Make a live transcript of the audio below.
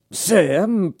Say,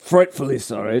 I'm frightfully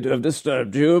sorry to have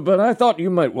disturbed you, but I thought you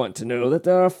might want to know that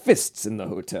there are fists in the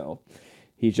hotel.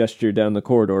 He gestured down the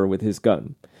corridor with his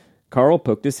gun. Carl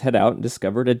poked his head out and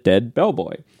discovered a dead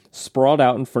bellboy, sprawled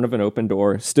out in front of an open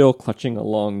door, still clutching a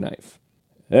long knife.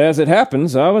 As it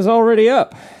happens, I was already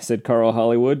up, said Carl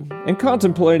Hollywood, and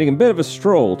contemplating a bit of a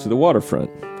stroll to the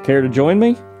waterfront. Care to join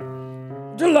me?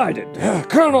 Delighted.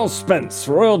 Colonel Spence,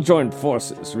 Royal Joint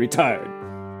Forces, retired.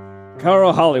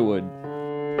 Carl Hollywood.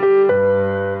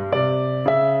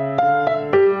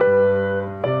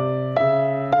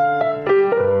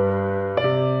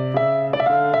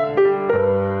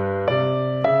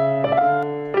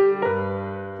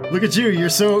 Look at you, you're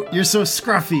so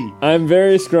scruffy. I'm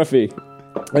very scruffy.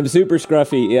 I'm super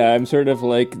scruffy. Yeah, I'm sort of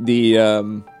like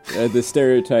the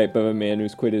stereotype of a man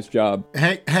who's quit his job.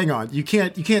 Hang on, you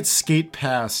can't skate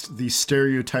past the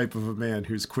stereotype of a man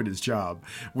who's quit his job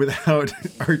without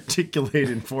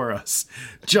articulating for us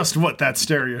just what that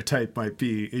stereotype might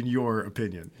be, in your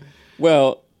opinion.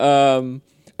 Well,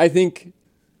 I think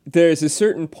there's a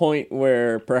certain point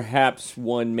where perhaps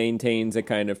one maintains a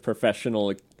kind of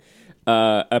professional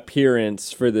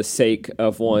appearance for the sake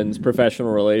of one's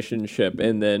professional relationship,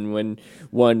 and then when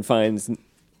one finds,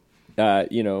 I'm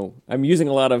using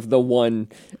a lot of the one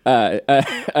as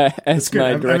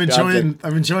my direct object.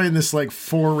 I'm enjoying this like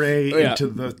foray into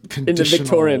the conditional, into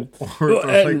Victorian,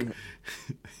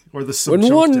 or the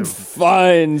subjunctive. When one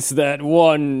finds that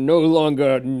one no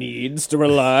longer needs to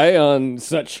rely on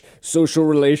such social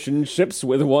relationships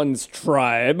with one's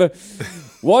tribe,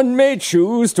 one may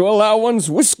choose to allow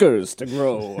one's whiskers to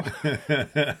grow.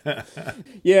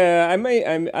 Yeah,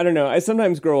 I don't know. I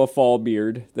sometimes grow a fall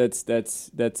beard.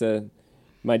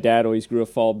 My dad always grew a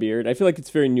fall beard. I feel like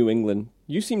it's very New England.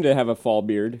 You seem to have a fall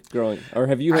beard growing, or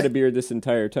have you had a beard this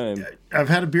entire time? I've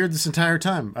had a beard this entire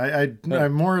time. I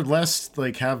more or less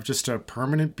like have just a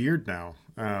permanent beard now.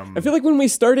 I feel like when we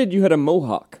started, you had a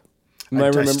mohawk. Am I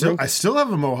remembering? I still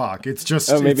have a mohawk. It's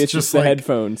just maybe it's just the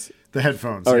headphones. The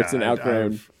headphones, or it's an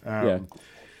outgrown.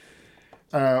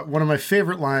 One of my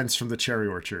favorite lines from The Cherry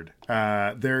Orchard.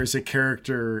 There is a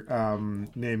character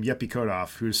named Yeppy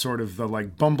Kodoff who's sort of the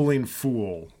like bumbling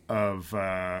fool of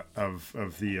the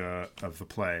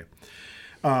play.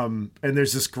 And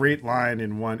there's this great line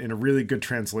in a really good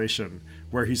translation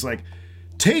where he's like,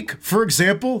 "Take, for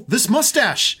example, this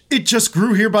mustache. It just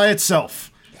grew here by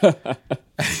itself."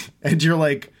 And you're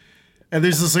like, and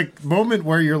there's this like moment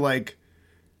where you're like,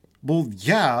 well,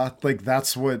 yeah, like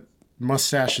that's what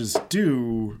mustaches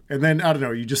do. And then I don't know,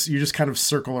 you just kind of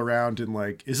circle around and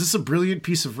like, is this a brilliant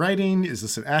piece of writing? Is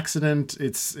this an accident?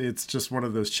 It's just one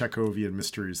of those Chekhovian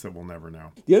mysteries that we'll never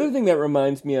know. The other thing that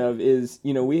reminds me of is,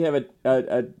 we have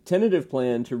a tentative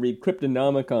plan to read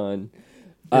Cryptonomicon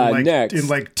next in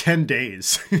like 10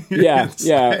 days. Yeah.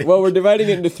 Like... Well, we're dividing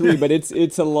it into 3, but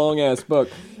it's a long ass book.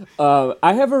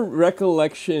 I have a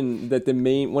recollection that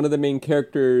one of the main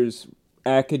characters'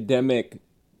 academic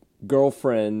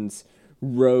girlfriends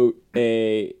wrote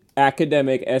a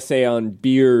academic essay on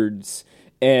beards,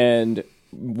 and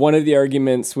one of the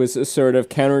arguments was a sort of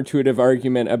counterintuitive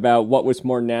argument about what was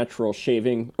more natural,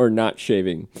 shaving or not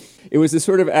shaving. It was a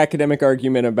sort of academic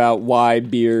argument about why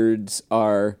beards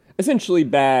are essentially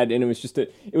bad, and it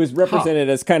was represented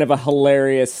as kind of a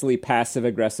hilariously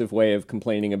passive-aggressive way of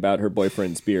complaining about her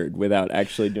boyfriend's beard without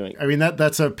actually doing it. I mean,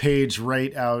 that's a page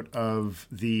right out of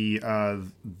the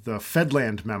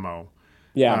Fedland memo.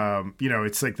 Yeah.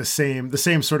 It's like the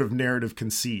same sort of narrative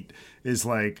conceit is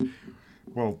like,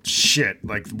 well, shit,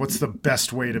 like what's the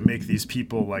best way to make these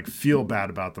people like feel bad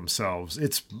about themselves?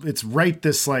 It's write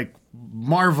this like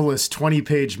marvelous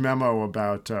 20-page memo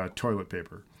about toilet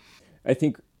paper. I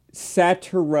think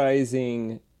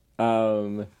satirizing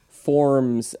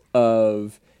forms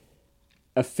of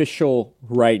official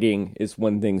writing is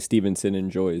one thing Stephenson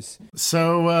enjoys.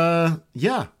 So,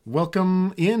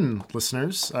 welcome in,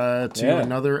 listeners, to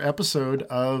another episode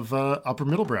of Upper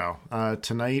Middlebrow.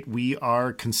 Tonight we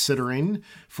are considering,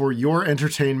 for your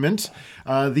entertainment,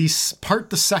 the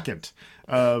second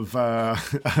of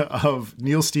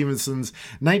Neal Stephenson's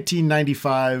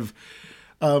 1995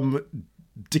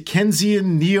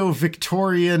 Dickensian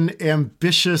neo-Victorian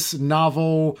ambitious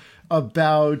novel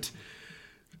about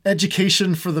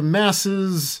education for the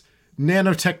masses,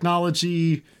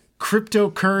 nanotechnology,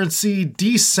 cryptocurrency,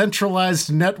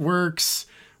 decentralized networks,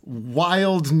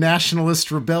 wild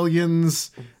nationalist rebellions,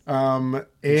 and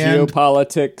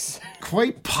geopolitics.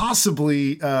 Quite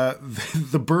possibly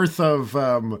the birth of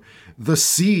the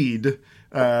seed,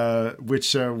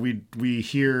 which we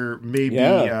hear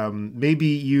may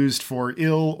be used for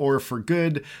ill or for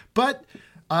good. But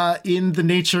in the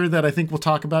nature that I think we'll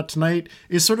talk about tonight,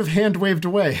 is sort of hand-waved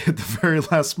away at the very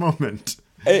last moment.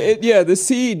 The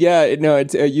seed,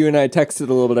 it's you and I texted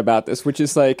a little bit about this, which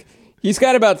is like, he's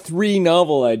got about 3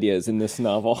 novel ideas in this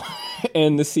novel,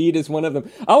 and the seed is one of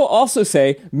them. I'll also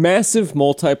say massive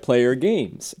multiplayer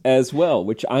games as well,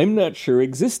 which I'm not sure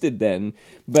existed then.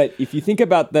 But if you think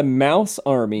about the Mouse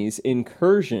Army's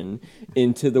incursion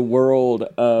into the world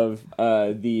of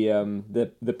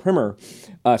the Primer,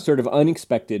 sort of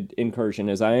unexpected incursion,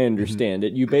 as I understand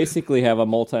it, you basically have a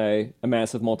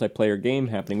massive multiplayer game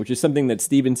happening, which is something that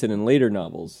Stephenson in later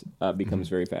novels becomes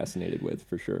very fascinated with,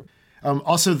 for sure.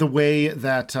 Also, the way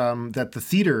that that the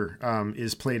theater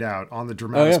is played out on the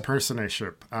Dramatis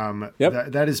Personaeship,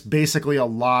 that is basically a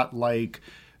lot like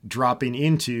dropping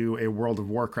into a World of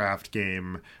Warcraft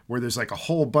game where there's like a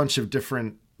whole bunch of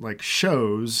different like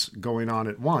shows going on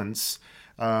at once,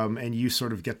 and you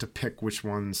sort of get to pick which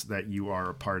ones that you are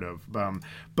a part of.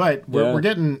 But we're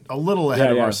getting a little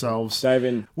ahead of ourselves. Dive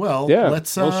in. Well,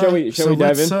 let's. Shall we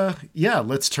dive in?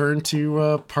 Let's turn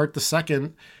to part the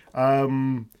second.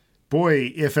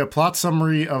 Boy, if a plot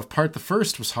summary of part the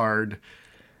first was hard,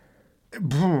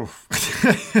 I'm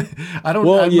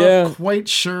not quite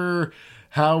sure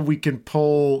how we can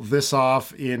pull this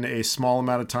off in a small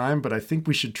amount of time, but I think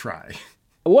we should try.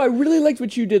 Well, I really liked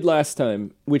what you did last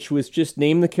time, which was just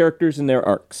name the characters and their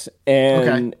arcs.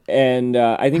 And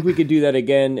I think we could do that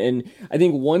again. And I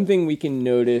think one thing we can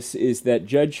notice is that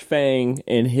Judge Fang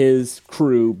and his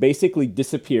crew basically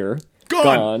disappear.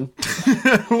 Gone.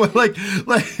 like,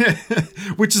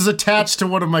 which is attached to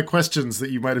one of my questions that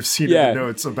you might have seen in the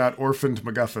notes about orphaned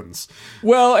MacGuffins.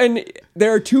 Well, and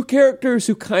there are 2 characters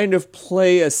who kind of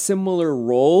play a similar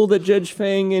role that Judge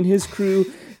Fang and his crew,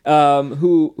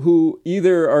 who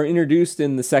either are introduced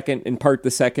in part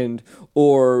the second,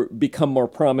 or become more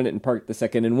prominent in part the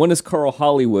second. And one is Carl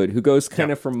Hollywood, who goes kind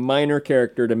of from minor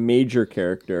character to major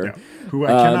character. Yeah. Who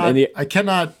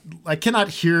I cannot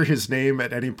hear his name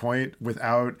at any point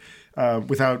without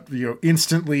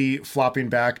instantly flopping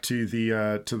back to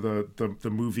the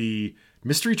movie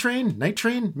Mystery Train, Night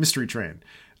Train, Mystery Train.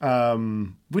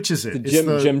 Which is it?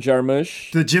 Jim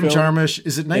Jarmusch. The Jim Jarmusch.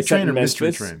 Is it Night Train or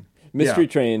Mystery Train? Mystery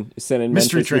Train is set in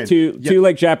Mystery Memphis. Train. Two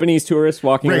like Japanese tourists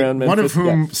walking around Memphis. One of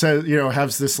whom says,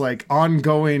 has this like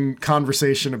ongoing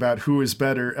conversation about who is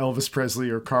better, Elvis Presley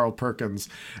or Carl Perkins.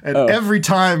 And every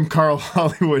time Carl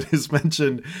Hollywood is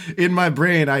mentioned in my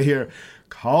brain, I hear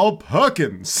Carl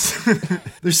Perkins.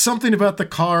 There's something about the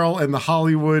Carl and the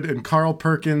Hollywood and Carl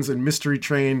Perkins and Mystery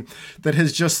Train that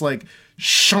has just like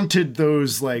shunted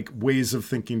those like ways of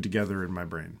thinking together in my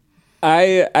brain.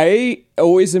 I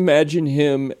always imagine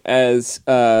him as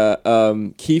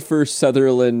Kiefer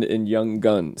Sutherland in Young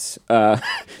Guns,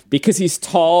 because he's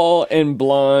tall and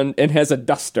blonde and has a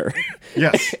duster.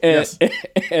 Yes,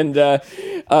 and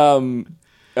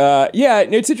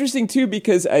it's interesting too,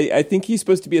 because I think he's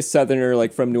supposed to be a Southerner,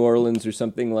 like from New Orleans or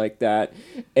something like that,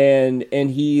 and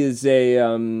he is a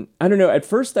I don't know. At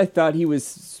first, I thought he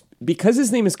was. Because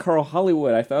his name is Carl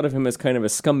Hollywood, I thought of him as kind of a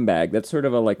scumbag. That's sort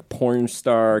of a like porn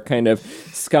star kind of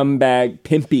scumbag,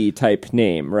 pimpy type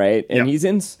name, right? And he's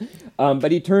in,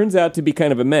 but he turns out to be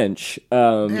kind of a mensch,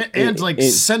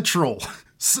 central,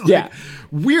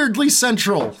 weirdly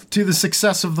central to the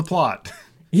success of the plot.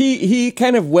 He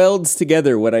kind of welds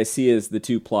together what I see as the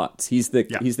 2 plots. He's the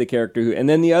character who, and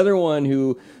then the other one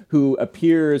who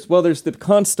appears. Well, there's the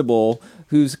constable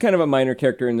who's kind of a minor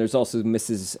character, and there's also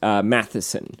Mrs.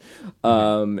 Matheson.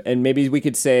 And maybe we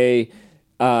could say,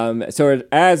 so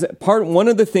as one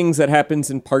of the things that happens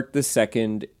in part the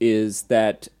second is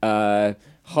that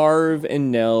Harv and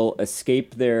Nell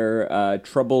escape their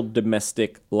troubled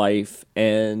domestic life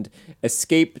and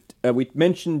escape. We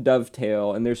mentioned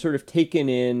Dovetail, and they're sort of taken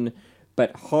in,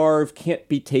 but Harv can't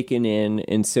be taken in,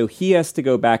 and so he has to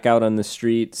go back out on the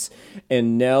streets,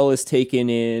 and Nell is taken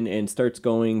in and starts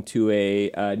going to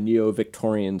a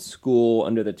neo-Victorian school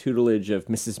under the tutelage of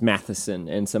Mrs. Matheson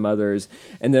and some others,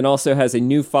 and then also has a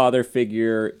new father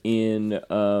figure in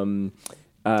the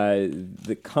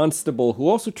constable, who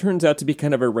also turns out to be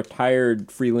kind of a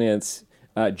retired freelance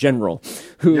general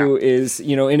who is,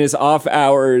 in his off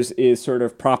hours is sort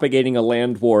of propagating a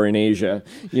land war in Asia,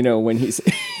 when he's,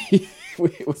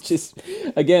 which is,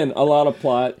 again, a lot of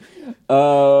plot.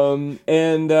 So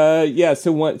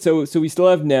we still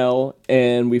have Nell,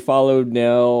 and we followed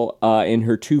Nell and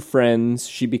her 2 friends.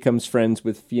 She becomes friends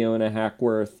with Fiona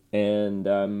Hackworth and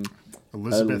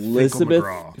Elizabeth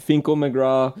Finkel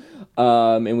McGraw.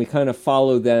 And we kind of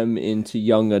follow them into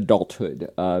young adulthood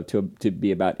to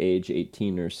be about age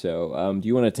 18 or so. Do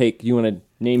you want to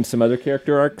name some other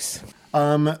character arcs?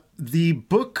 The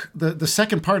book, the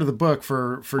second part of the book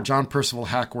for John Percival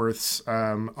Hackworth's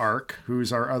arc,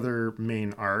 who's our other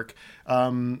main arc,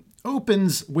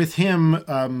 opens with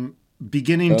him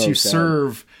beginning to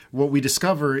serve what we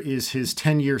discover is his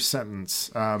 10-year sentence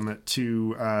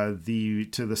to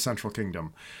the Central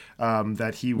Kingdom.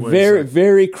 That he was very,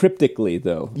 very cryptically,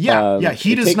 though. Yeah,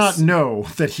 he does not know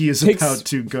that he is about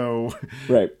to go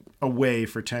right away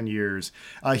for 10 years.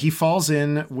 He falls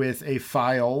in with a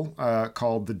file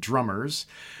called the Drummers,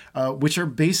 which are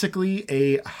basically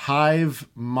a hive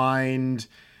mind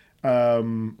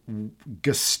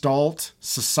gestalt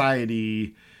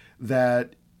society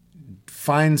that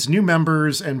finds new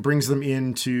members and brings them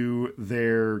into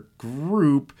their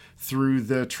group through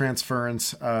the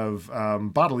transference of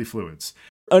bodily fluids.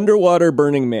 Underwater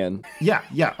Burning Man.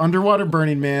 Yeah. Underwater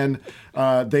Burning Man.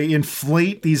 They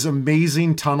inflate these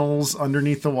amazing tunnels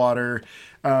underneath the water.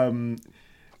 One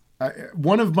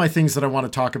of my things that I want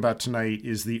to talk about tonight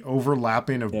is the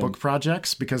overlapping of book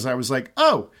projects, because I was like,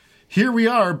 oh, here we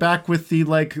are back with the,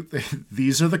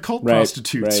 these are the cult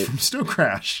prostitutes from Snow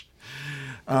Crash.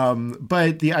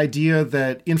 But the idea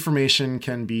that information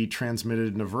can be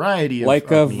transmitted in a variety of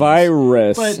means.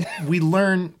 Virus. But we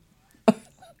learn...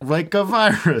 like a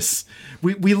virus.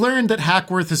 We learned that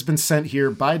Hackworth has been sent here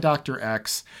by Dr.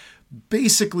 X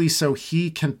basically so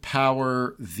he can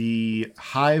power the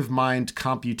hive mind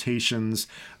computations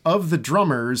of the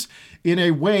drummers in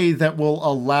a way that will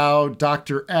allow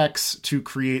Dr. X to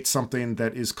create something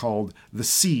that is called the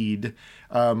seed,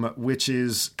 which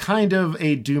is kind of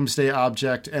a doomsday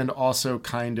object and also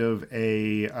kind of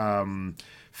a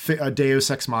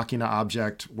Deus Ex Machina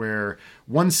object where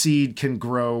one seed can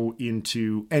grow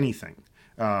into anything.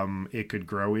 It could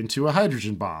grow into a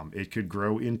hydrogen bomb. It could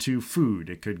grow into food.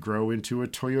 It could grow into a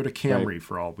Toyota Camry,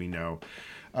 for all we know.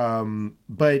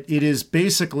 But it is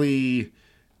basically,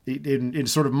 in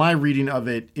sort of my reading of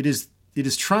it, it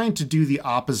is trying to do the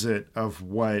opposite of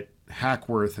what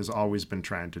Hackworth has always been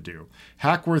trying to do.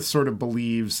 Hackworth sort of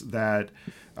believes that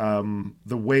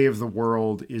the way of the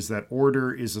world is that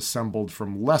order is assembled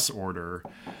from less order.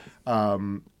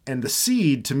 And the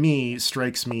seed, to me,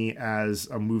 strikes me as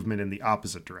a movement in the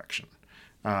opposite direction,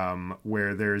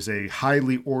 where there's a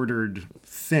highly ordered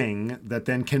thing that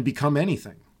then can become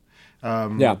anything.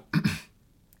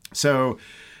 So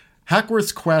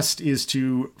Hackworth's quest is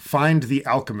to find the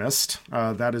alchemist.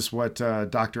 That is what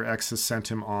Dr. X has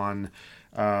sent him on.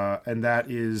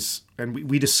 And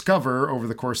we discover over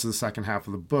the course of the second half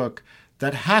of the book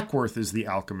that Hackworth is the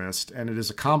alchemist, and it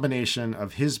is a combination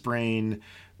of his brain,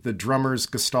 the drummer's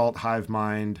gestalt hive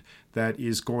mind, that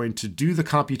is going to do the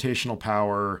computational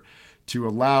power to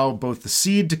allow both the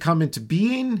seed to come into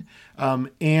being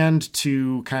and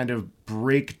to kind of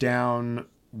break down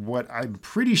what I'm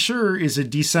pretty sure is a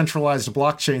decentralized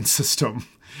blockchain system,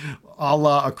 a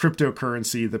la a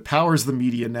cryptocurrency that powers the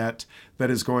media net that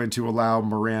is going to allow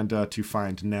Miranda to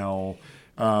find Neal.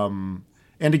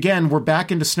 And again, we're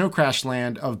back into Snow Crash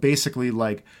land of basically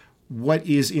what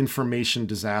is information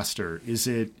disaster? Is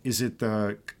it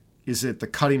the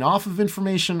cutting off of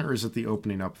information, or is it the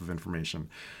opening up of information?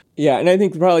 Yeah, and I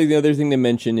think probably the other thing to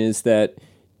mention is that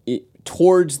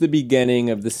towards the beginning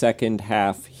of the second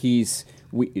half,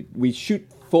 we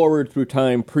shoot forward through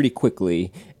time pretty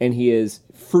quickly, and he is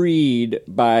freed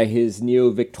by his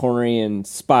neo-Victorian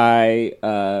spy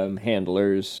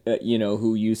handlers,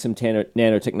 who use some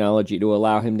nanotechnology to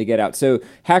allow him to get out. So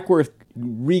Hackworth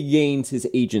regains his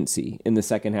agency in the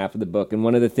second half of the book, and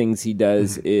one of the things he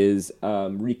does is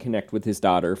reconnect with his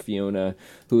daughter, Fiona,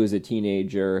 who is a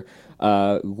teenager.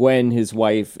 Gwen, his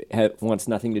wife, wants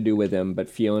nothing to do with him, but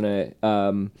Fiona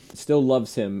still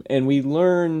loves him. And we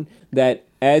learn that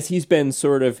as he's been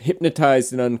sort of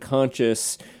hypnotized and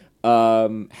unconscious,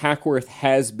 Hackworth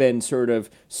has been sort of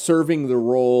serving the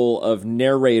role of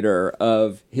narrator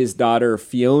of his daughter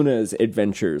Fiona's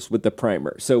adventures with the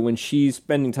Primer. So when she's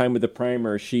spending time with the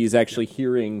Primer, she's actually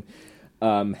hearing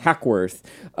Hackworth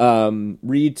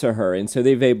read to her, and so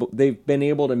they've been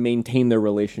able to maintain their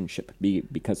relationship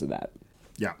because of that.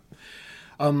 Yeah.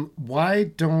 Why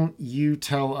don't you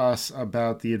tell us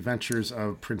about the adventures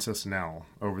of Princess Neal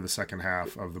over the second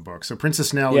half of the book? So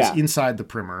Princess Neal is inside the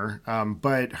Primer,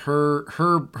 but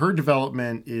her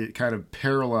development, it kind of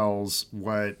parallels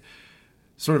what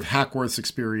sort of Hackworth's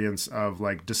experience of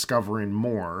discovering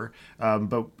more.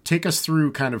 But take us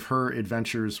through kind of her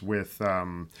adventures with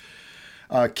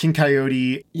King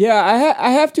Coyote. Yeah,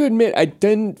 I have to admit, I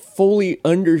didn't fully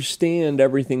understand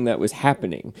everything that was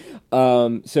happening.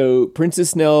 So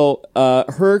Princess Nell,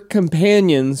 her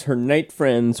companions, her knight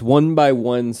friends, one by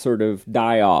one sort of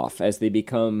die off as they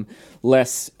become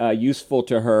less useful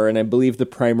to her, and I believe the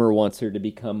primer wants her to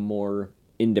become more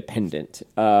independent.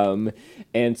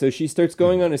 And so she starts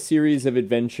going on a series of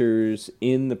adventures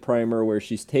in the primer where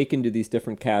she's taken to these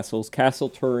different castles. Castle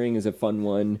touring is a fun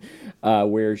one,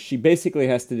 where she basically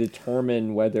has to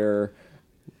determine whether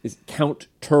Count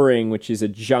Turing, which is a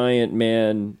giant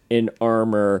man in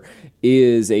armor,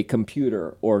 is a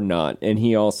computer or not. And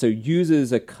he also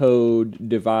uses a code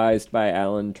devised by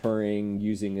Alan Turing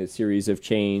using a series of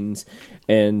chains.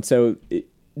 And so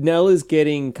Nell is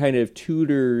getting kind of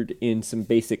tutored in some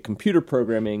basic computer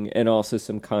programming and also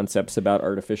some concepts about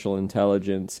artificial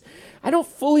intelligence. I don't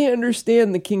fully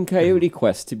understand the King Coyote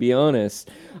quest, to be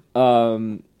honest.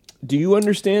 Do you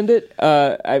understand it?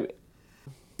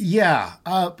 Yeah,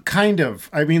 kind of.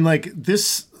 I mean, like the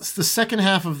second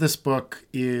half of this book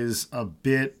is a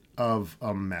bit of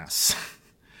a mess.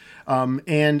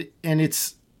 And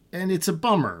it's a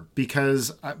bummer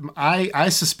because I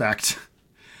suspect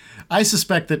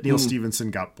that Neal Stephenson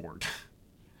got bored.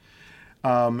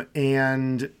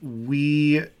 And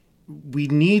we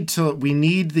need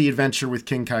the adventure with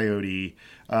King Coyote,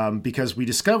 because we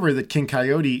discover that King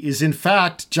Coyote is in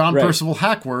fact John Percival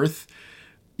Hackworth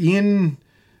in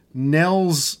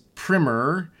Nell's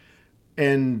primer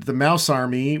and the Mouse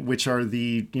Army, which are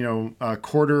the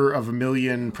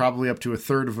 250,000, probably up to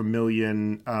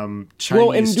 1/3 Chinese children.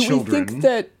 Well, and do we think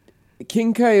that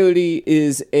King Coyote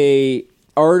is a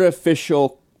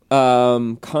artificial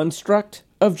construct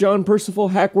of John Percival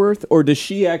Hackworth, or does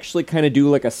she actually kind of do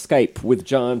like a Skype with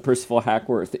John Percival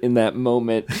Hackworth in that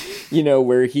moment,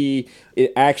 where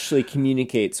it actually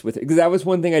communicates with it? Because that was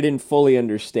one thing I didn't fully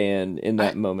understand in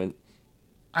that moment.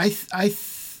 I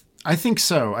think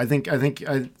so. I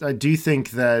do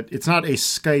think that it's not a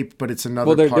Skype, but it's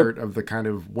another part of the kind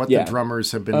of what the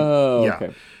drummers have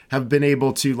been have been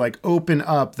able to like open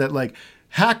up, that like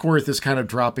Hackworth is kind of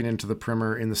dropping into the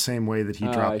primer in the same way that he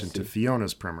dropped into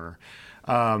Fiona's primer.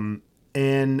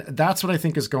 And that's what I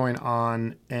think is going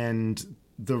on. And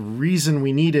the reason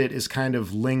we need it is kind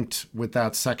of linked with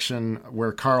that section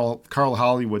where Carl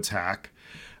Hollywood's hack,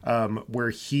 where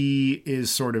he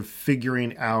is sort of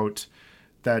figuring out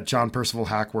that John Percival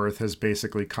Hackworth has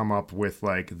basically come up with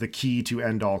like the key to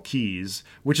end all keys,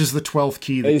 which is the 12th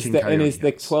key that King Coyote has. And is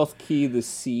the 12th key the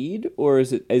seed, or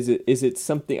is it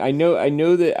something? I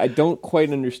know that I don't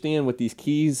quite understand what these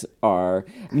keys are.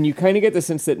 I mean, you kind of get the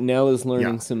sense that Nell is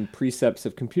learning some precepts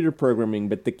of computer programming,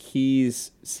 but the keys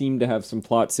seem to have some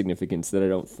plot significance that I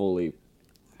don't fully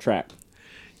track.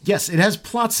 Yes, it has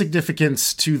plot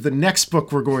significance to the next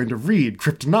book we're going to read,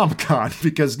 Cryptonomicon,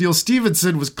 because Neal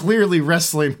Stephenson was clearly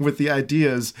wrestling with the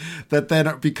ideas that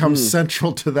then become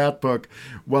central to that book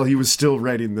while he was still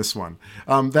writing this one.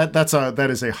 That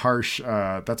is a harsh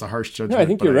judgment. No, I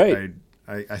think you're right.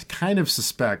 I kind of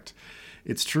suspect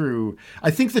it's true. I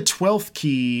think the 12th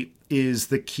key is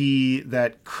the key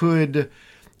that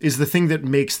is the thing that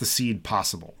makes the seed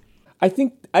possible. I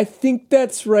think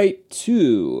that's right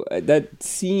too. That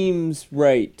seems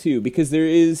right too, because there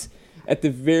is, at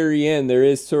the very end, there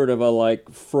is sort of a like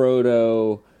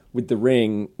Frodo with the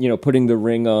ring, putting the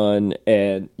ring on,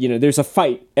 and there's a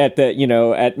fight at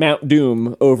at Mount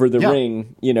Doom over the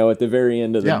ring, at the very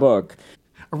end of the book.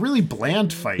 A really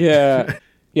bland fight. Yeah.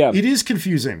 Yeah, it is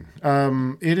confusing.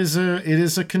 It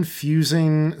is a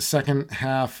confusing second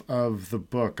half of the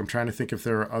book. I'm trying to think if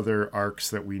there are other arcs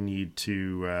that we need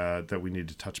to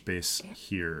touch base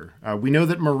here. We know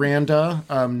that Miranda,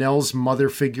 Nell's mother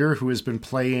figure, who has been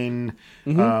playing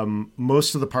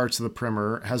most of the parts of the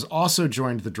primer, has also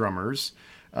joined the drummers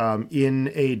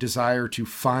in a desire to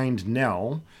find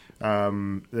Nell.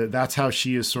 That's how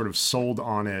she is sort of sold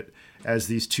on it. As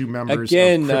these two members of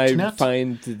CryptNet. I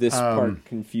find this part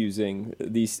confusing.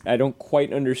 I don't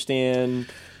quite understand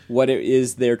what it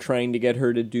is they're trying to get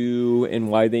her to do and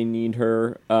why they need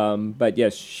her. But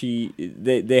yes,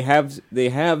 they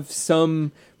have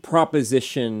some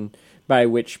proposition by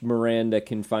which Miranda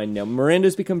can find Nell.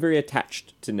 Miranda's become very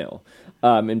attached to Nell,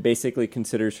 and basically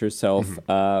considers herself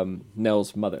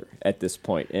Nell's mother at this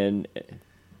point. And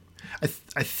I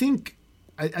think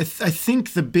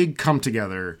the big come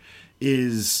together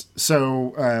is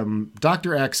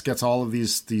Dr. X gets all of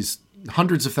these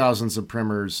hundreds of thousands of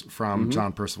primers from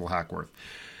John Percival Hackworth.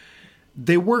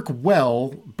 They work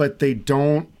well, but they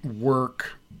don't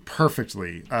work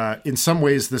perfectly. In some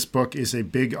ways, this book is a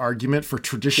big argument for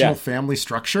traditional family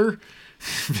structure.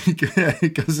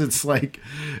 Because it's like,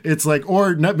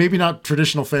 or not, maybe not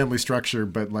traditional family structure,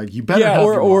 but like you better have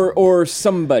or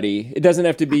somebody. It doesn't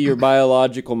have to be your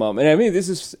biological mom. And I mean,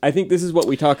 I think this is what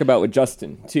we talk about with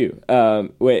Justin too,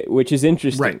 which is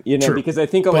interesting, right, true. Because I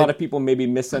think a lot of people maybe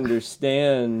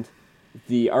misunderstand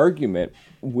the argument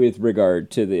with regard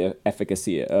to the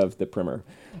efficacy of the primer.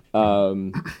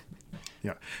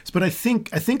 Yeah, but I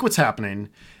think what's happening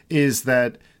is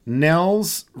that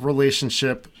Nell's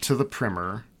relationship to the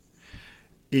primer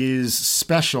is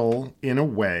special in a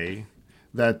way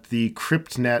that the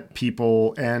CryptNet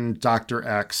people and Dr.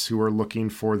 X, who are looking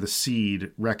for the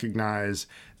seed, recognize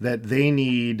that they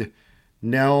need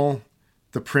Nell,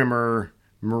 the primer,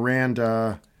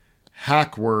 Miranda,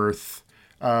 Hackworth,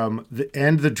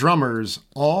 and the drummers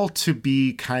all to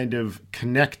be kind of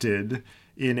connected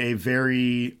in a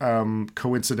very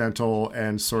coincidental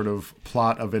and sort of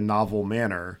plot of a novel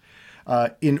manner,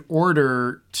 in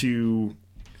order to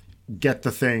get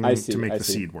the thing to make the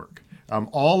seed work.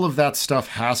 All of that stuff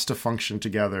has to function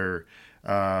together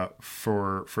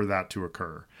for that to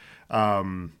occur.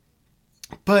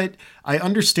 But I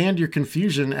understand your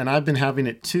confusion, and I've been having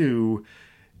it too.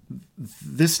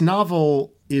 This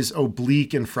novel is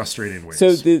oblique in frustrating ways.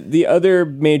 So the other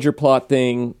major plot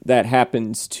thing that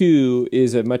happens too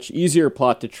is a much easier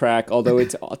plot to track, although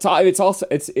it's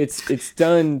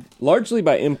done largely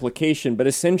by implication, but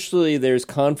essentially there's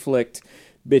conflict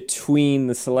between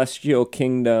the Celestial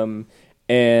Kingdom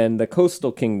and the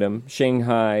Coastal Kingdom,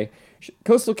 Shanghai.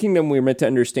 Coastal Kingdom, we're meant to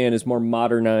understand, is more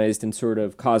modernized and sort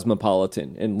of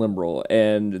cosmopolitan and liberal,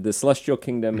 and the Celestial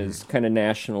Kingdom is kind of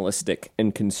nationalistic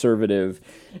and conservative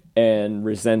and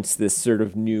resents this sort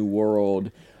of new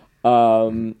world.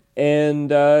 The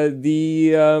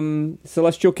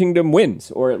Celestial Kingdom wins,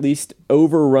 or at least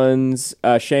overruns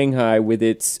Shanghai with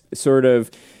its sort of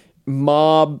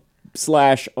mob/army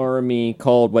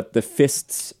called the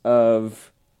Fists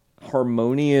of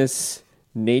Harmonious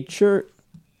Nature.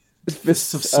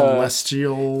 Fists of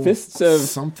celestial, fists of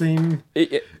something.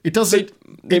 It doesn't.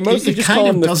 They mostly just call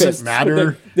them the doesn't fists.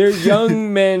 Matter. They're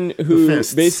young men who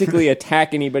basically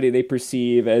attack anybody they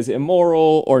perceive as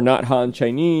immoral or not Han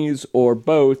Chinese or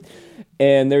both.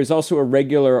 And there's also a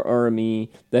regular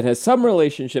army that has some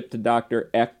relationship to Dr.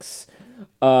 X,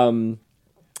 and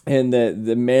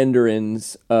the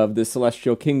Mandarins of the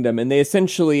Celestial Kingdom, and they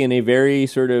essentially, in a very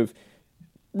sort of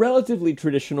relatively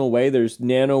traditional way, there's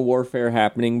nano warfare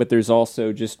happening, but there's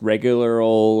also just regular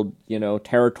old,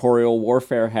 territorial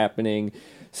warfare happening,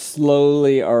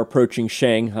 slowly are approaching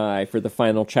Shanghai for the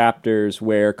final chapters,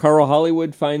 where Carl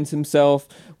Hollywood finds himself,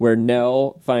 where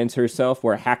Nell finds herself,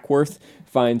 where Hackworth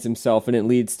finds himself, and it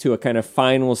leads to a kind of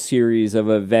final series of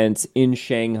events in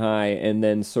Shanghai and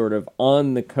then sort of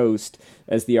on the coast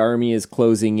as the army is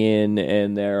closing in,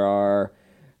 and there are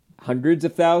hundreds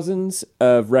of thousands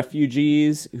of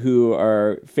refugees who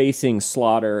are facing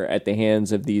slaughter at the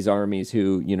hands of these armies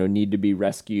who, need to be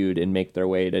rescued and make their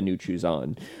way to New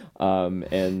Chuzan.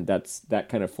 And that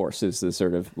kind of forces the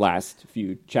sort of last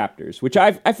few chapters, which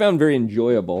I found very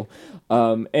enjoyable.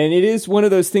 And it is one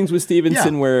of those things with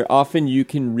Stephenson where often you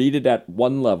can read it at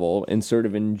one level and sort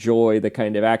of enjoy the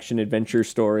kind of action adventure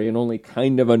story and only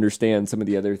kind of understand some of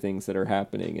the other things that are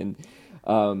happening.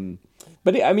 And,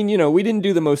 but I mean, we didn't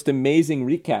do the most amazing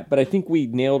recap, but I think we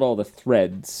nailed all the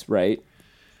threads, right?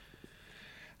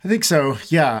 I think so.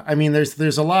 Yeah. I mean,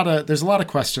 there's a lot of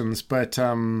questions, but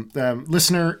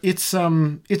listener, it's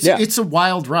a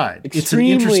wild ride. Extremely it's an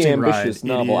interesting ambitious ride.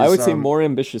 novel. I would say more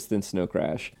ambitious than Snow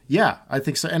Crash. Yeah, I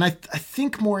think so, and I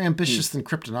think more ambitious than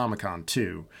Cryptonomicon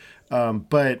too.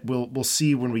 But we'll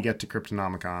see when we get to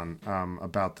Cryptonomicon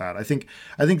about that. I think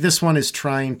this one is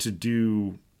trying to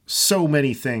do so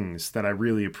many things that I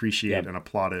really appreciate and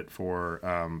applaud it for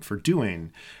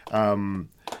doing.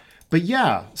 But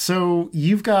yeah, so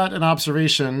you've got an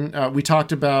observation. We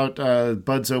talked about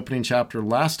Bud's opening chapter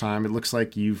last time. It looks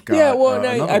like you've got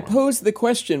I posed the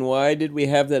question, why did we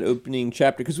have that opening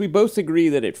chapter? Because we both agree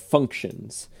that it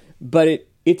functions, but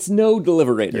it's no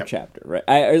Deliberator chapter, right?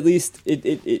 Or at least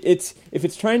it's if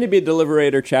it's trying to be a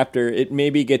Deliberator chapter, it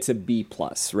maybe gets a B+,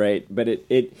 right? But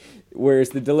it whereas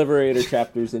the Deliberator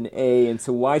chapter's an A, and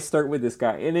so why start with this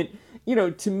guy? And it,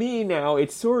 to me now,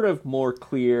 it's sort of more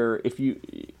clear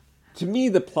to me,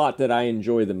 the plot that I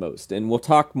enjoy the most, and we'll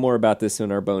talk more about this in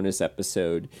our bonus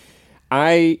episode,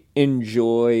 I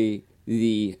enjoy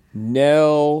the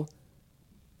Nell's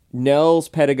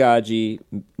pedagogy,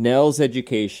 Nell's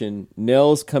education,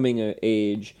 Nell's coming of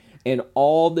age, and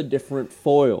all the different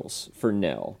foils for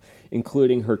Nell.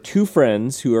 including her two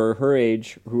friends who are her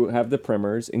age, who have the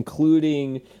primers,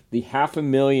 including the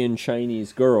 500,000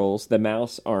 Chinese girls, the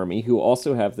Mouse Army, who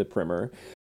also have the primer,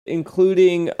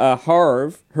 including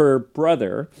Harv, her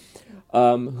brother,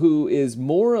 who is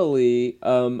morally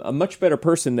a much better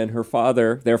person than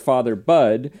their father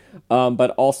Bud,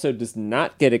 but also does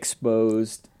not get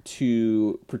exposed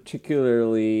to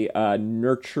particularly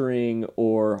nurturing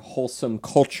or wholesome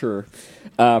culture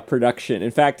production.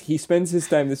 In fact, he spends his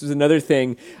time, this was another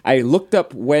thing, I looked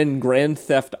up when Grand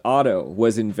Theft Auto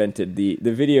was invented, the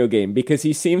video game, because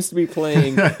he seems to be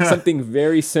playing something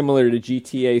very similar to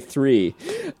GTA 3.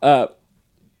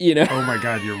 Oh my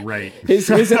God, you're right. His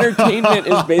entertainment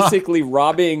is basically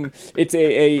robbing. It's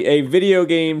a video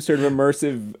game, sort of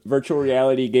immersive virtual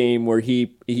reality game where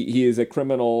he is a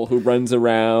criminal who runs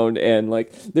around, and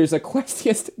like there's a quest he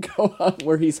has to go on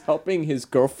where he's helping his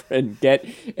girlfriend get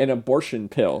an abortion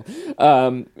pill,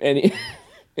 and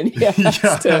he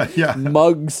has to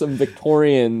mug some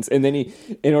Victorians, and then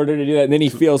in order to do that, and then he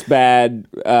feels bad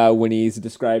when he's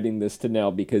describing this to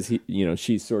Nell because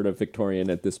she's sort of Victorian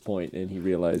at this point, and he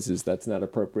realizes that's not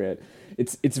appropriate.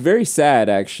 It's very sad,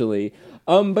 actually.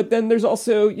 But then there's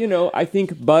also, I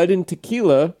think Bud and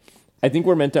Tequila, I think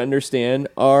we're meant to understand,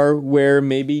 are where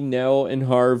maybe Nell and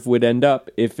Harv would end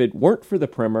up if it weren't for the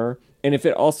primer. And if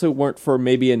it also weren't for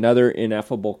maybe another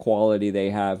ineffable quality they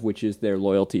have, which is their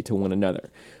loyalty to one another,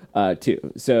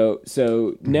 too.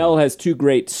 So Nell has two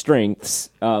great strengths,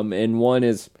 and one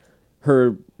is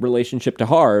her relationship to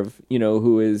Harv,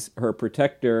 who is her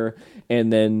protector,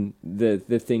 and then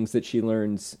the things that she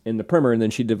learns in the primer, and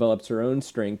then she develops her own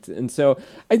strength. And so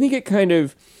I think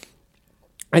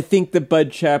the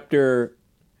Bud chapter,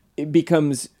 it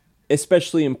becomes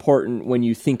especially important when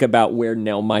you think about where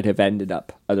Nell might have ended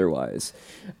up otherwise,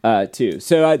 too.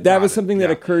 So that was something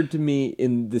that occurred to me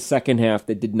in the second half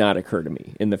that did not occur to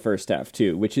me in the first half,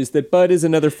 too, which is that Bud is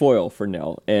another foil for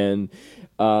Nell. And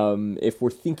if we're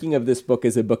thinking of this book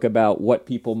as a book about what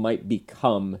people might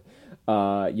become,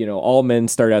 all men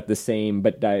start out the same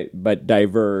but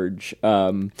diverge.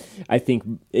 I think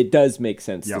it does make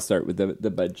sense to start with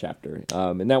the Bud chapter.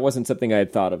 And that wasn't something I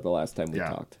had thought of the last time we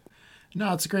talked.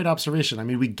 No, it's a great observation. I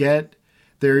mean, we get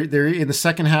there in the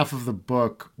second half of the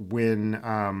book when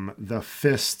the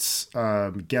fists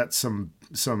get some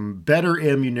better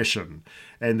ammunition,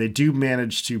 and they do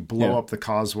manage to blow up the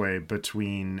causeway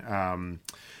between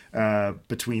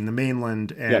the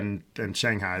mainland and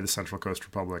Shanghai, the Central Coast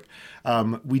Republic.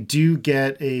 We do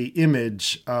get a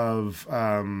image of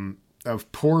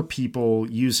poor people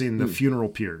using the funeral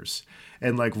piers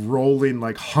and like rolling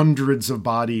like hundreds of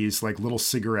bodies, like little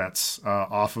cigarettes,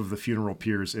 off of the funeral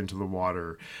piers into the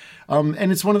water.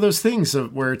 And it's one of those things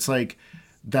where it's like,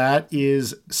 that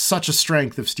is such a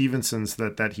strength of Stephenson's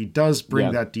that he does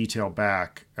bring that detail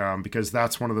back, because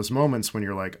that's one of those moments when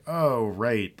you're like, oh,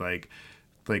 right. Like,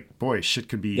 boy, shit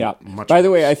could be much By worse. the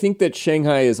way, I think that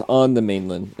Shanghai is on the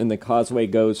mainland, and the causeway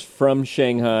goes from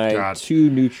Shanghai to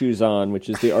New Chuzan, which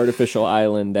is the artificial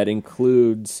island that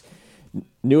includes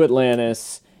New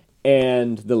Atlantis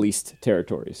and the leased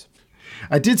territories.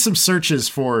 I did some searches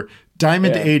for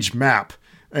Diamond Age map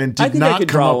and did not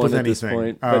come up with anything. This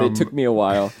point, but it took me a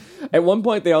while. At one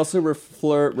point, they also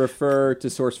refer to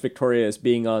Source Victoria as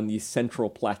being on the Central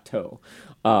Plateau,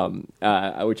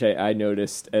 which I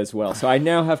noticed as well. So I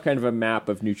now have kind of a map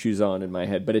of New Chuzan in my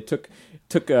head, but it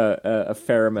took a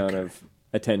fair amount of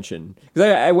attention.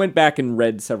 Because I went back and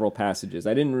read several passages.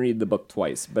 I didn't read the book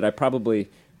twice, but I probably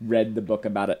read the book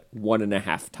about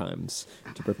 1.5 times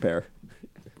to prepare.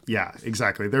 Yeah,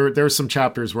 exactly. There were some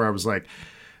chapters where I was like,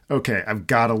 okay, I've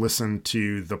got to listen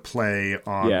to the play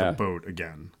on the boat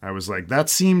again. I was like, that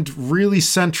seemed really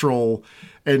central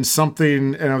and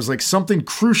I was like, something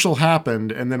crucial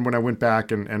happened. And then when I went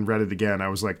back and read it again, I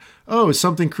was like, oh,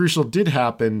 something crucial did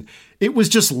happen. It was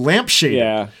just lampshaded.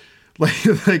 Yeah.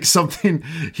 Like something,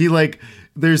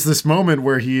 there's this moment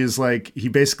where he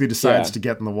basically decides to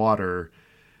get in the water,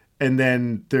 and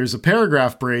then there's a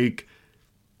paragraph break,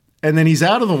 and then he's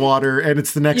out of the water, and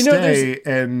it's the next day,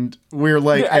 and we're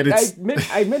like... I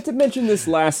meant to mention this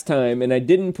last time, and I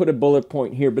didn't put a bullet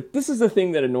point here, but this is the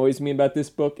thing that annoys me about this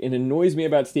book, and annoys me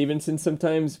about Stephenson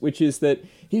sometimes, which is that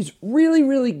he's really,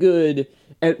 really good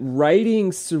at writing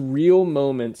surreal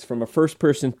moments from a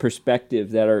first-person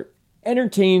perspective that are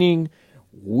entertaining,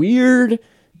 weird,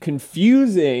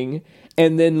 confusing,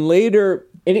 and then later,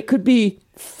 and it could be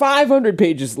 500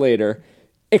 pages later,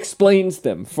 explains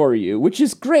them for you, which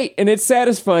is great and it's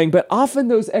satisfying, but often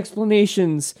those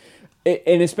explanations,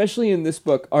 and especially in this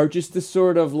book, are just the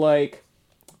sort of like,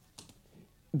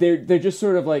 they're just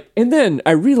sort of like, and then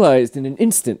I realized in an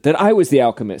instant that I was the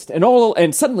alchemist, and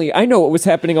suddenly I know what was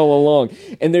happening all along.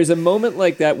 And there's a moment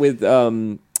like that with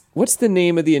what's the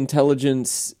name of the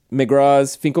intelligence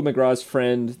Finkel McGraw's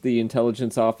friend, the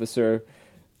intelligence officer,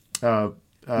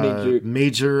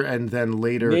 Major, and then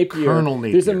later Napier. Colonel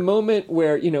Napier. There's a moment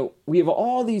where, we have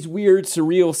all these weird,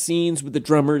 surreal scenes with the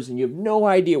drummers, and you have no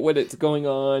idea what it's going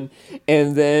on.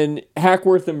 And then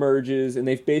Hackworth emerges, and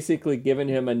they've basically given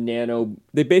him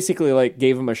they basically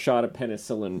gave him a shot of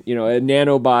penicillin, a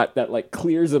nanobot that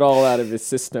clears it all out of his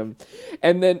system.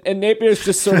 And Napier's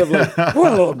just sort of like,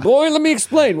 well, old boy, let me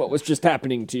explain what was just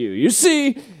happening to you. You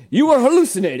see, you were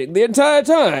hallucinating the entire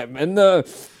time, and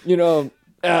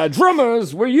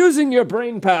drummers were using your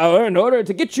brain power in order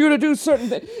to get you to do certain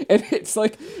things. And it's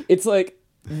like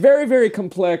very, very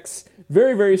complex,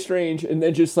 very, very strange, and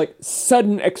then just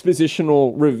sudden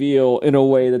expositional reveal in a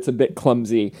way that's a bit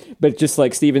clumsy. But just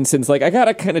Stephenson's I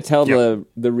gotta kind of tell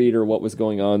the reader what was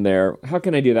going on there. How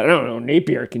can I do that? I don't know.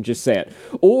 Napier can just say it.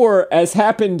 Or, as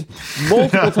happened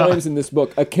multiple times in this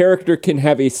book, a character can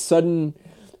have a sudden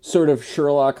sort of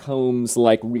Sherlock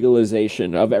Holmes-like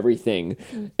realization of everything.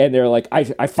 And they're like,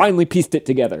 I finally pieced it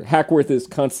together. Hackworth is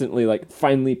constantly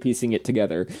finally piecing it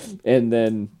together. And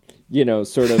then,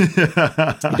 sort of,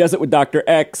 he does it with Dr.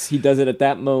 X. He does it at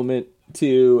that moment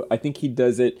too. I think he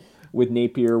does it with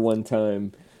Napier one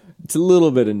time. It's a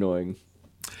little bit annoying.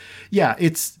 Yeah,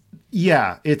 it's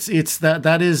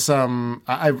that is,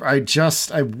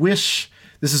 I wish.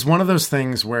 This is one of those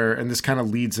things where, and this kind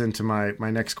of leads into my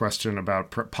next question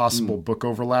about possible book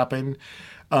overlapping.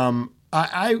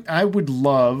 I would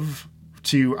love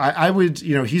to. I would,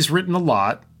 he's written a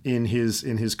lot in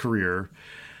his career.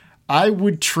 I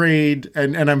would trade,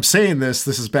 and I'm saying this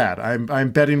is bad. I'm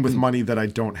betting with money that I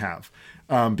don't have,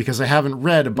 because I haven't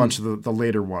read a bunch of the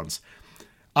later ones.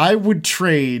 I would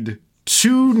trade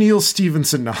 2 Neal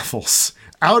Stephenson novels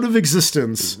out of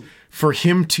existence for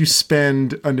him to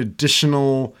spend an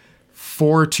additional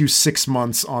 4 to 6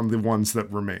 months on the ones that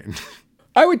remain.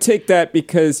 I would take that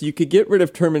because you could get rid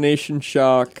of termination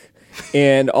shock,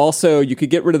 and also you could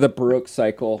get rid of the Baroque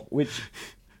cycle, which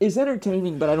is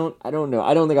entertaining, but I don't know.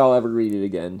 I don't think I'll ever read it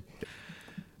again.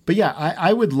 But yeah,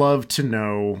 I would love to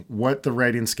know what the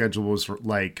writing schedule was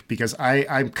like, because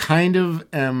I'm kind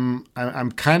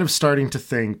of starting to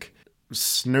think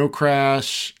Snow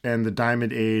Crash and the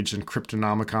Diamond Age and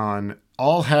Cryptonomicon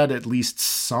all had at least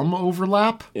some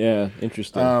overlap. Yeah,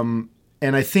 interesting.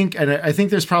 And I think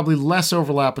there's probably less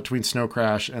overlap between Snow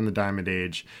Crash and the Diamond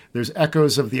Age. There's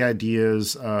echoes of the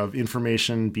ideas of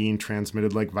information being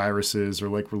transmitted like viruses or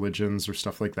like religions or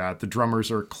stuff like that. The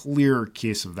drummers are a clear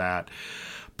case of that.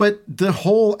 But the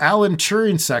whole Alan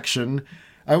Turing section,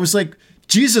 I was like,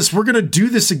 Jesus, we're going to do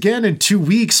this again in 2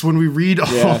 weeks when we read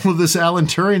all of this Alan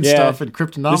Turing stuff in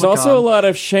Cryptonomicon. There's also a lot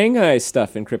of Shanghai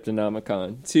stuff in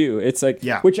Cryptonomicon, too. It's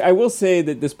which I will say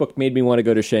that this book made me want to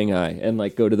go to Shanghai and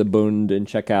go to the Bund and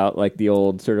check out the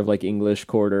old sort of English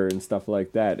Quarter and stuff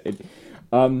like that.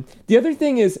 The other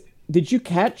thing is, did you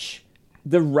catch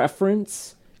the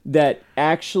reference that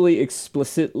actually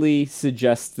explicitly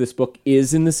suggests this book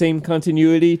is in the same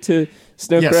continuity to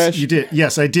Snow Crash? Yes, you did.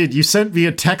 Yes, I did. You sent me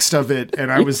a text of it,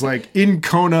 and I was in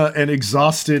Kona and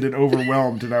exhausted and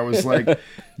overwhelmed, and I was like,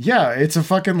 yeah, it's a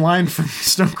fucking line from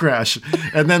Snow Crash.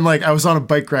 And then I was on a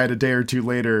bike ride a day or two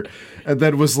later, and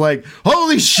then was like,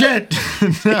 holy shit!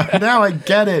 now I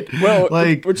get it. Well,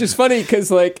 which is funny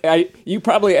because you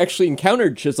probably actually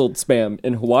encountered chiseled spam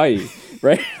in Hawaii,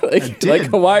 right?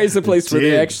 Hawaii is a place where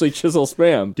they actually chisel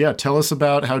spam. Yeah, tell us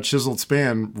about how chiseled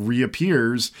spam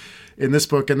reappears in this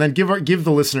book, and then give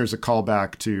the listeners a call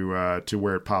back to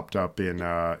where it popped up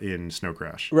in Snow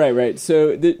Crash. Right.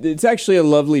 So it's actually a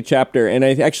lovely chapter, and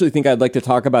I actually think I'd like to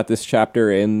talk about this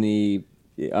chapter in the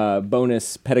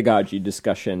bonus pedagogy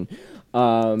discussion.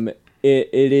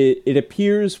 It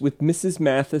appears with Mrs.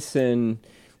 Matheson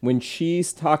when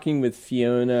she's talking with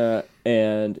Fiona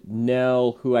and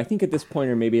Nell, who I think at this point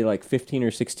are maybe 15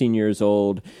 or 16 years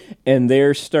old, and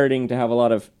they're starting to have a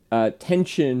lot of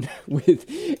tension with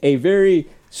a very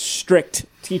strict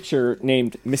teacher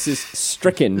named Mrs.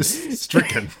 Stricken.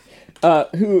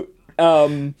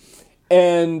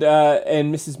 And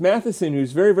Mrs. Matheson,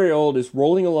 who's very, very old, is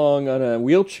rolling along on a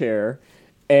wheelchair,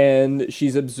 and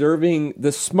she's observing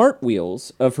the smart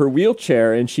wheels of her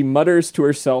wheelchair, and she mutters to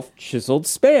herself, chiseled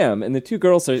spam. And the two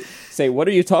girls say, what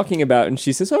are you talking about? And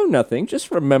she says, oh, nothing, just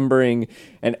remembering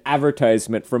an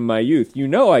advertisement from my youth. You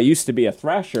know I used to be a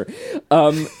thrasher.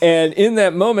 And in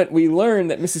that moment, we learn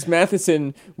that Mrs.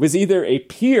 Matheson was either a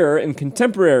peer and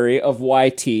contemporary of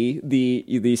YT, the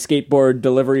skateboard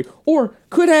delivery, or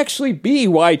could actually be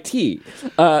YT.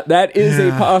 That is a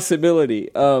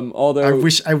possibility. Although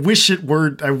I wish it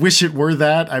were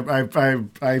that.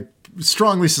 I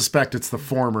strongly suspect it's the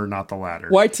former, not the latter.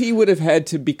 YT would have had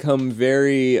to become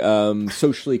very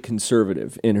socially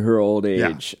conservative in her old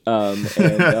age.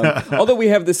 Yeah. Although we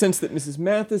have the sense that Mrs.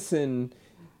 Matheson,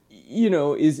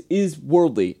 is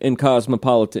worldly and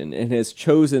cosmopolitan and has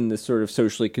chosen this sort of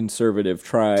socially conservative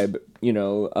tribe,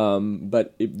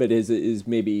 but is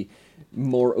maybe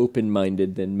more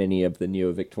open-minded than many of the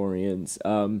Neo-Victorians.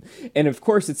 And of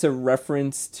course, it's a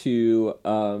reference to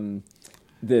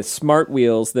the smart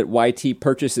wheels that YT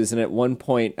purchases, and at one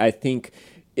point, I think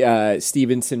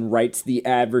Stephenson writes the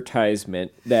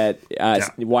advertisement that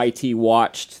YT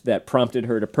watched that prompted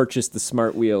her to purchase the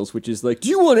smart wheels, which is like, do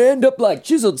you want to end up like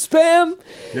chiseled spam?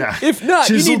 Yeah. If not,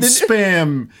 chiseled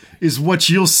spam is what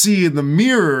you'll see in the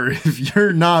mirror if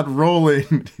you're not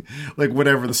rolling like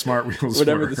whatever the smart wheels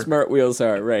the smart wheels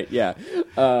are, right? Yeah.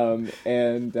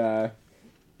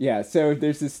 Yeah, so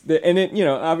there's this, and it,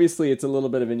 obviously it's a little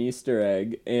bit of an Easter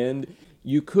egg, and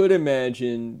you could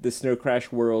imagine the Snow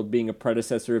Crash world being a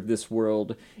predecessor of this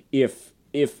world if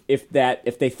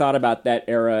they thought about that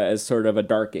era as sort of a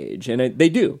dark age, and they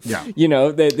do.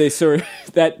 Yeah, they sort of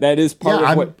that is part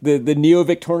of what the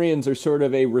Neo-Victorians are sort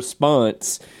of a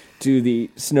response to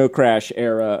the Snow Crash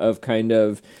era of kind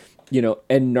of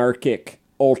anarchic,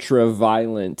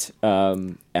 ultra-violent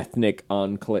ethnic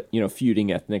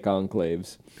feuding ethnic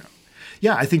enclaves.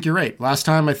 Yeah, I think you're right. Last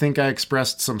time, I think I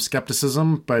expressed some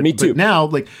skepticism, but Me too. But now,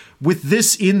 like with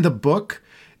this in the book,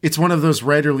 it's one of those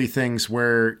writerly things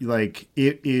where, like,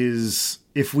 it is.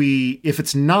 If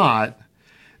it's not,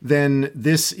 then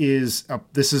this is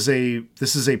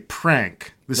a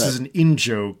prank. This is an in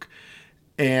joke,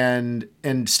 and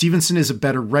Stephenson is a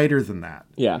better writer than that.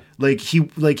 Yeah,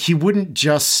 he wouldn't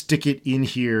just stick it in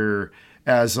here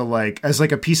as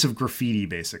a piece of graffiti,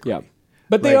 basically. Yeah.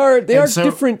 But they are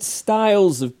different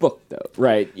styles of book, though,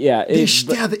 right? Yeah, they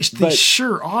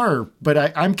sure are.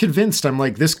 But I'm convinced. I'm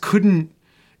like, this couldn't.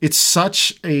 It's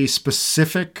such a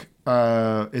specific.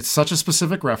 It's such a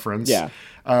specific reference. Yeah.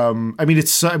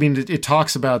 It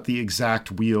talks about the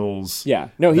exact wheels. Yeah.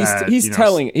 No, he's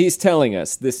telling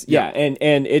us this. Yeah. And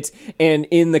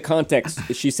in the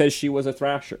context, she says she was a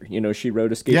thrasher. She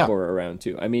rode a skateboard around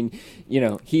too. I mean,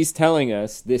 he's telling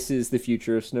us this is the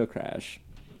future of Snow Crash.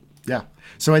 Yeah.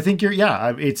 So I think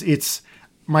it's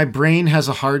my brain has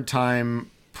a hard time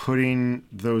putting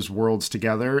those worlds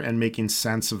together and making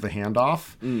sense of the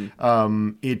handoff.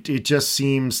 It just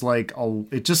seems like a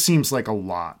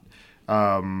lot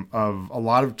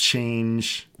of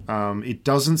change. It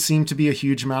doesn't seem to be a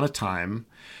huge amount of time.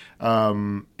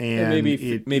 And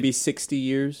maybe 60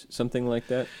 years, something like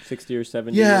that, 60 or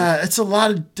 70 yeah, years. That's a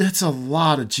lot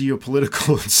of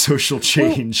geopolitical and social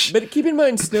change. But keep in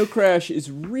mind, Snow Crash is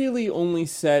really only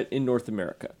set in North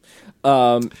America.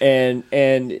 And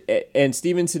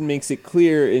Stephenson makes it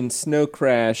clear in Snow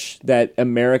Crash that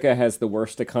America has the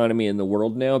worst economy in the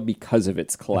world now because of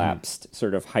its collapsed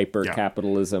sort of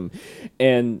hyper-capitalism.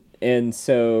 And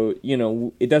so,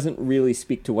 it doesn't really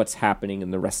speak to what's happening in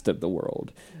the rest of the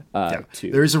world.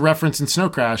 There is a reference in Snow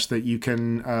Crash that you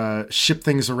can ship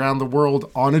things around the world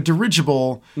on a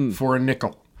dirigible for a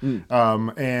nickel.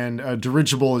 And a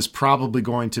dirigible is probably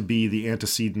going to be the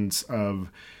antecedents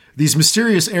of these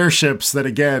mysterious airships that,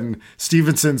 again,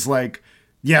 Stevenson's like,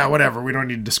 yeah, whatever. We don't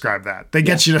need to describe that. They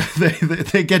get you.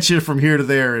 They get you from here to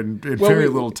there in very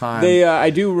little time. I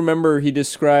do remember he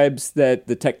describes that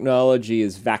the technology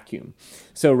is vacuum.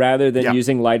 So rather than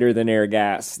using lighter than air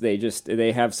gas,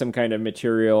 they have some kind of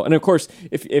material. And of course,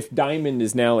 if diamond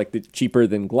is now cheaper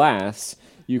than glass,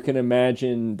 you can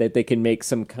imagine that they can make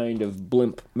some kind of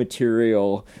blimp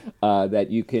material that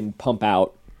you can pump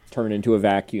out, turn into a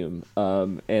vacuum.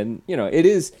 And it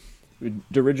is.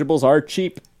 Dirigibles are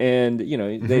cheap, and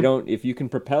they don't. If you can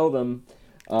propel them,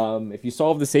 if you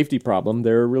solve the safety problem,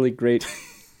 they're a really great,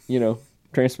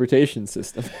 transportation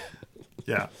system.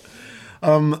 Yeah.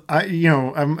 I'm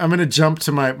going to jump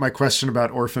to my question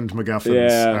about orphaned MacGuffins.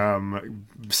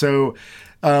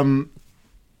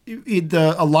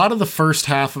 Yeah. A lot of the first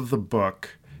half of the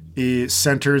book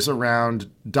centers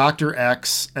around Dr.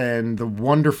 X and the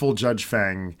wonderful Judge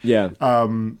Feng. Yeah.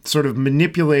 Sort of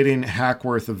manipulating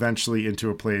Hackworth eventually into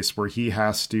a place where he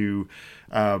has to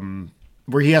hand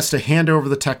over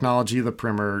the technology of the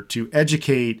primer to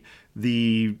educate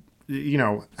the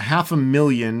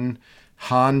 500,000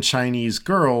 Han Chinese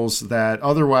girls that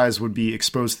otherwise would be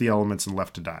exposed to the elements and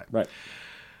left to die. Right.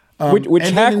 Which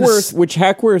Hackworth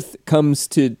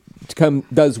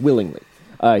does willingly.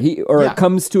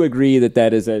 Comes to agree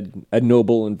that is a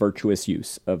noble and virtuous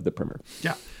use of the primer.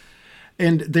 Yeah.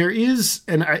 And there is,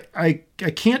 and I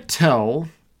can't tell.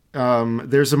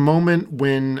 There's a moment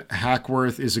when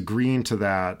Hackworth is agreeing to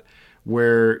that,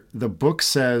 where the book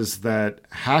says that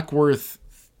Hackworth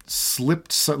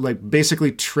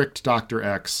basically tricked Dr.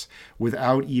 X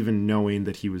without even knowing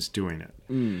that he was doing it.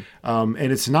 And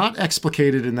it's not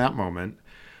explicated in that moment.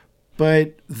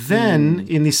 But then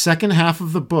in the second half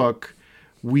of the book,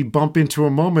 we bump into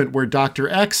a moment where Dr.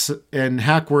 X and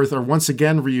Hackworth are once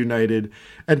again reunited.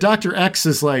 And Dr. X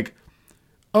is like,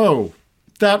 oh,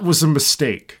 that was a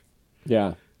mistake.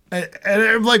 Yeah. And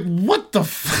I'm like, what the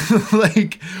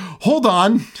like, hold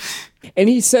on. And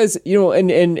he says,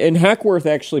 and Hackworth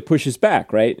actually pushes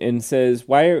back, right? And says,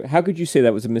 how could you say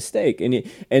that was a mistake?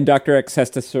 And Dr. X has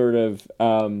to sort of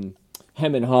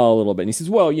hem and haw a little bit. And he says,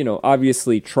 well,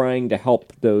 obviously trying to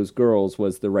help those girls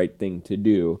was the right thing to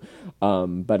do.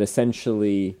 But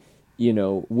essentially,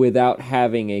 without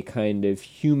having a kind of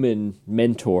human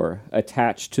mentor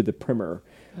attached to the primer,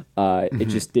 it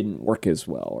just didn't work as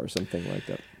well or something like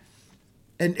that.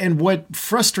 And what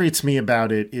frustrates me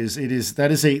about it is that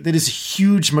is a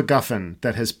huge MacGuffin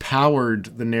that has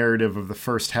powered the narrative of the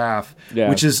first half,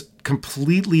 which is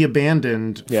completely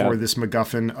abandoned for this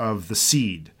MacGuffin of the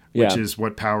seed, which is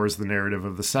what powers the narrative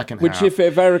of the second half. Which,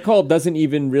 if I recall, doesn't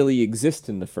even really exist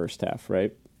in the first half,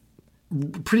 right?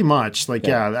 Pretty much.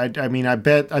 I mean, I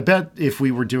bet if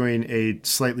we were doing a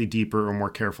slightly deeper or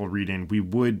more careful reading, we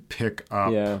would pick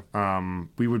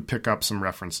up some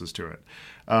references to it.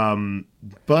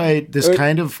 But this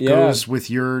kind of goes with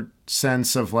your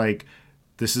sense of like,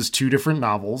 this is two different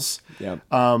novels. Yeah.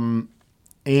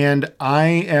 And I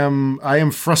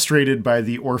am frustrated by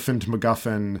the orphaned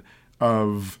MacGuffin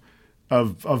of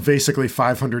basically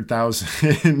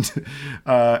 500,000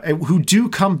 who do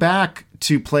come back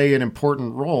to play an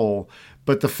important role.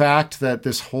 But the fact that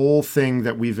this whole thing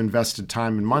that we've invested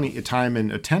time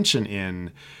and attention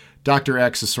in, Dr.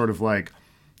 X is sort of like,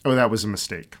 oh, that was a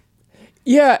mistake.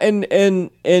 Yeah, and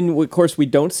of course we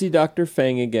don't see Dr.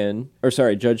 Fang again,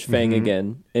 Judge Fang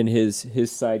again, and his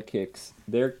sidekicks.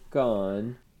 They're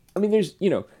gone. I mean,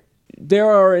 there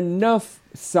are enough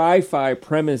sci-fi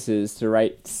premises to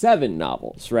write 7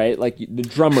 novels, right? Like The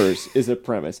Drummers is a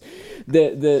premise.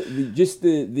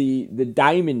 The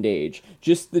Diamond Age,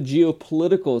 just the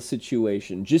geopolitical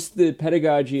situation, just the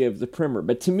pedagogy of the primer.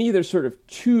 But to me, there's sort of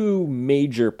 2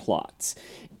 major plots,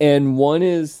 and one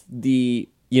is the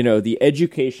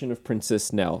education of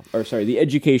Princess Nell, the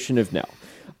education of Nell.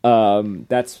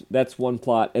 That's one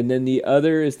plot, and then the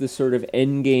other is the sort of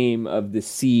end game of the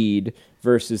seed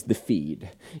versus the feed.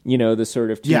 The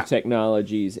sort of 2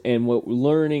 technologies, and what we're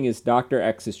learning is Dr.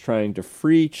 X is trying to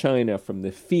free China from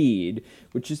the feed,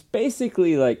 which is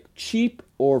basically like cheap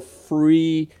or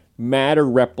free matter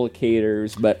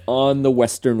replicators, but on the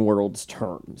Western world's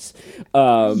terms.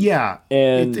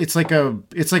 And it's like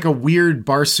a weird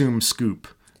Barsoom scoop.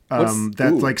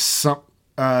 Like some.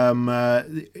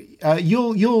 This'll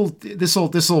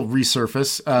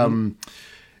resurface.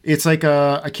 It's like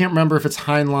I can't remember if it's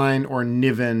Heinlein or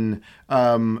Niven,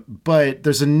 but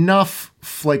there's enough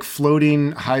like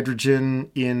floating hydrogen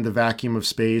in the vacuum of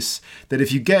space that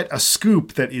if you get a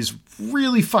scoop that is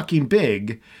really fucking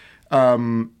big,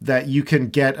 that you can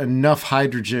get enough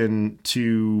hydrogen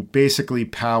to basically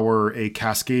power a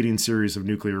cascading series of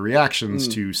nuclear reactions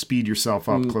to speed yourself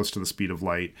up close to the speed of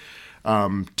light.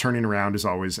 Turning around is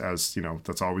always,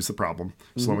 that's always the problem,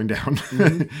 slowing down.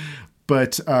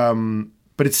 But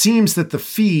it seems that the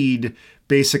feed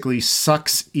basically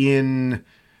sucks in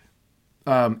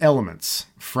elements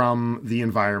from the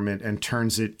environment and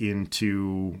turns it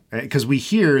into, because we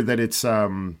hear that it's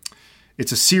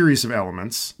a series of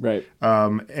elements, right?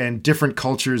 And different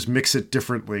cultures mix it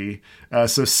differently.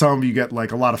 So some you get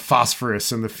like a lot of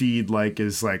phosphorus, and the feed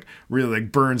is really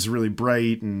burns really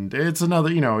bright, and it's another.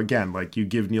 Again, like you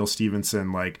give Neal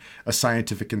Stephenson like a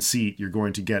scientific conceit, you're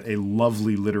going to get a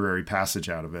lovely literary passage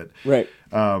out of it, right?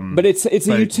 But it's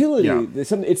a utility. Yeah.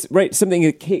 It's right. Something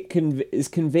that is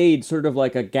conveyed sort of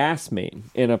like a gas main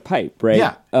in a pipe, right?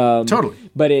 Yeah, totally.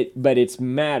 But it's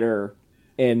matter.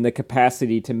 And the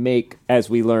capacity to make, as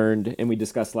we learned and we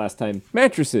discussed last time,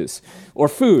 mattresses or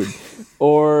food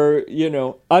or,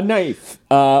 a knife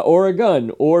or a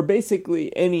gun or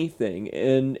basically anything.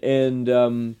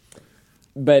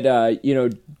 But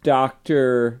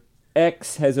Dr.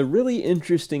 X has a really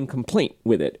interesting complaint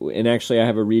with it. And actually I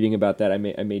have a reading about that I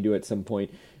may do at some point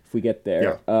if we get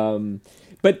there. Yeah.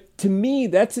 But to me,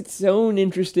 that's its own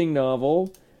interesting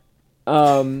novel.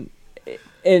 And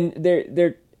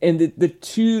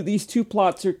these two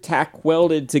plots are tack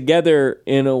welded together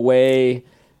in a way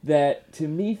that to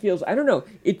me feels, I don't know,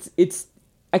 it's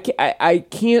I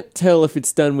can't tell if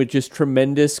it's done with just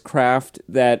tremendous craft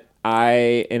that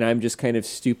I'm just kind of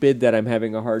stupid that I'm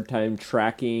having a hard time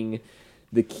tracking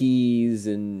the keys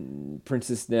and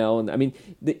Princess Nell, and I mean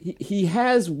he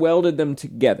has welded them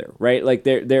together, right? Like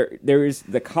there is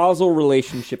the causal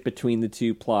relationship between the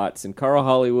two plots and Carl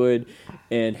Hollywood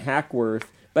and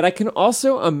Hackworth, but I can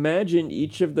also imagine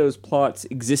each of those plots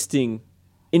existing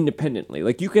independently.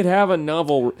 Like you could have a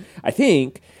novel, I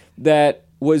think, that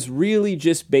was really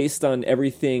just based on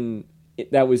everything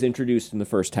that was introduced in the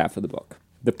first half of the book.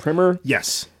 The primer,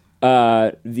 yes,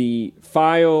 the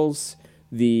files,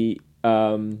 the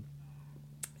I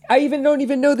don't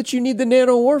even know that you need the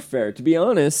nano warfare, to be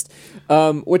honest.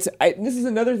 This is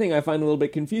another thing I find a little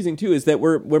bit confusing too, is that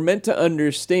we're meant to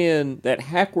understand that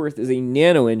Hackworth is a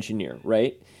nano engineer,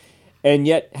 right? And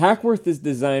yet Hackworth is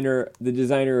the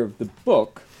designer of the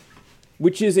book,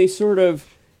 which is a sort of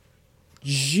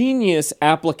genius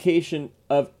application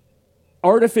of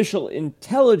artificial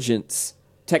intelligence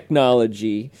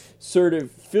technology, sort of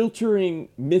filtering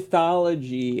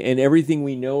mythology and everything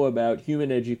we know about human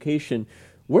education.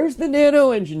 Where's the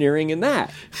nano engineering in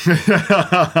that?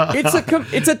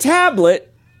 It's a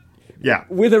tablet, yeah,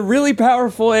 with a really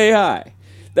powerful AI.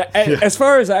 As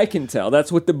far as I can tell,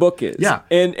 that's what the book is. Yeah,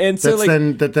 and so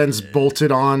that then's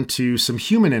bolted on to some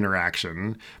human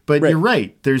interaction. But you're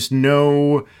right. There's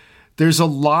a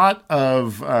lot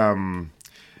of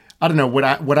I don't know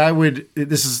what I would.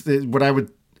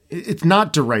 It's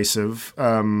not derisive,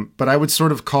 but I would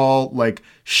sort of call like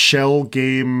shell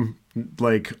game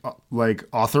like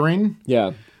authoring.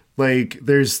 Yeah, like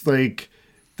there's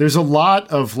a lot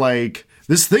of like,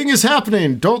 this thing is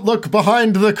happening, don't look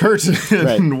behind the curtain.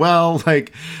 Right. Well,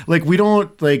 like we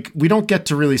don't get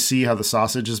to really see how the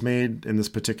sausage is made in this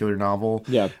particular novel.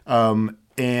 Yeah.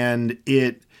 And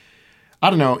I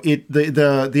don't know,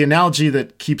 the analogy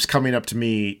that keeps coming up to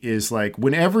me is like,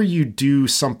 whenever you do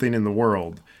something in the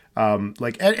world,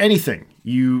 like anything,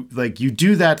 you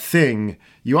do that thing,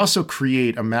 you also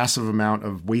create a massive amount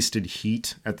of wasted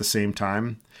heat at the same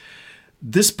time.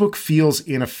 This book feels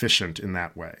inefficient in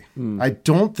that way. I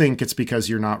don't think it's because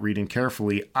you're not reading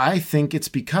carefully. I think it's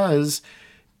because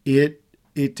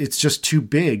it's just too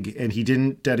big, and he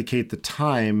didn't dedicate the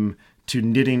time to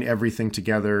knitting everything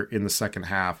together in the second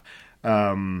half.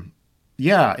 I'm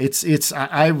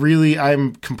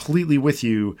completely with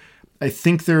you. I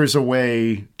think there is a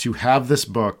way to have this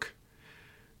book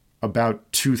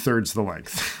about 2/3 the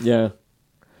length. Yeah.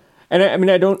 And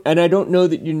I don't know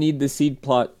that you need the seed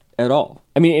plot at all.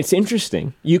 I mean, it's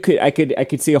interesting. I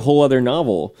could see a whole other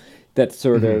novel that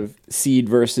sort of seed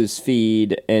versus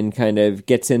feed and kind of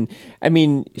gets in. I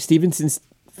mean, Stephenson's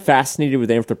fascinated with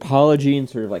anthropology and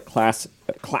sort of like clash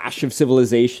of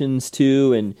civilizations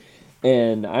too, and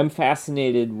I'm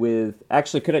fascinated with.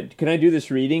 Actually, can I do this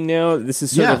reading now? This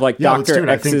is sort of like Dr.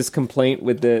 X's complaint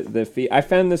with the feed. I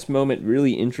found this moment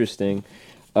really interesting.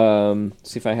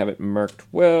 See if I have it marked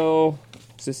well.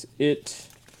 Is this it?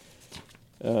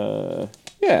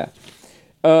 Yeah.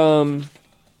 There's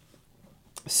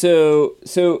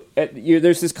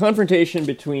this confrontation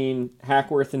between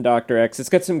Hackworth and Dr. X. It's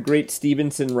got some great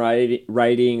Stephenson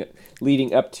writing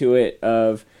leading up to it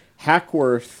of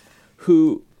Hackworth,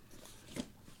 who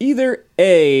either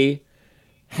A,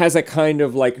 has a kind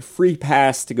of like free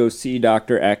pass to go see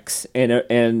Dr. X,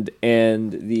 and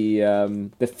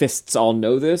the fists all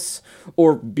know this,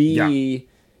 or B,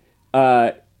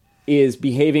 is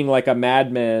behaving like a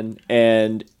madman,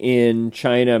 and in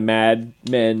China,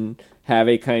 madmen have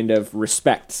a kind of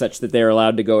respect such that they're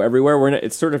allowed to go everywhere.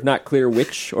 It's sort of not clear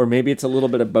which, or maybe it's a little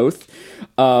bit of both.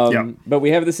 But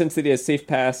we have the sense that he has safe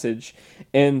passage,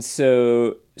 and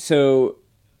so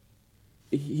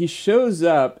he shows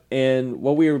up, and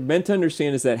what we were meant to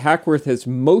understand is that Hackworth has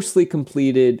mostly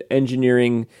completed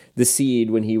engineering the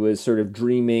seed when he was sort of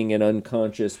dreaming and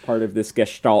unconscious, part of this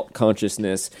Gestalt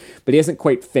consciousness, but he hasn't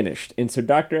quite finished. And so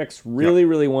Dr. X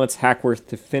really wants Hackworth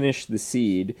to finish the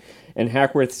seed, and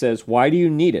Hackworth says, "Why do you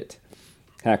need it?"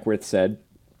 Hackworth said,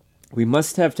 "We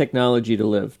must have technology to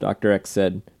live," Dr. X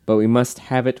said, "but we must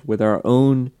have it with our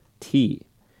own tea."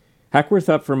 Hackworth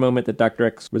thought for a moment that Dr.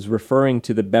 X was referring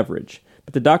to the beverage,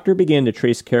 but the doctor began to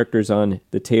trace characters on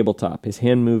the tabletop, his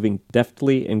hand moving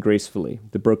deftly and gracefully,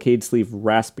 the brocade sleeve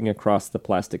rasping across the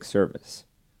plastic surface.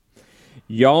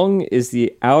 Yang is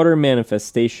the outer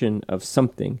manifestation of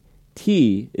something.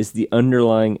 Tea is the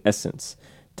underlying essence.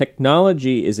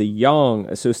 Technology is a yang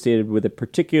associated with a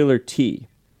particular tea.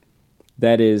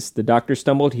 That is, the doctor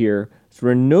stumbled here,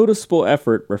 through a noticeable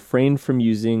effort refrained from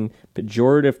using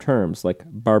pejorative terms like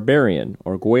barbarian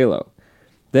or guelo.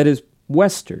 That is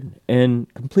Western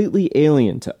and completely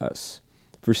alien to us.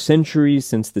 For centuries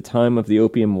since the time of the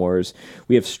Opium Wars,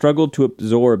 we have struggled to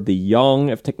absorb the yang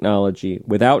of technology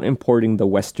without importing the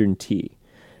Western tea.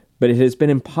 But it has been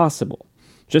impossible.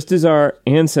 Just as our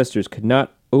ancestors could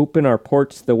not open our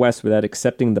ports to the West without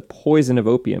accepting the poison of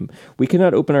opium, we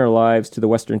cannot open our lives to the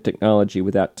Western technology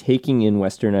without taking in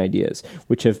Western ideas,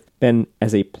 which have been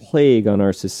as a plague on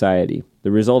our society.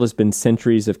 The result has been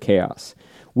centuries of chaos.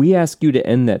 We ask you to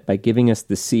end that by giving us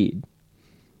the seed.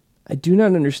 I do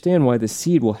not understand why the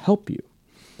seed will help you.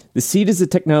 The seed is a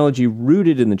technology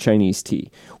rooted in the Chinese tea.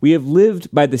 We have lived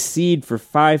by the seed for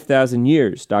 5,000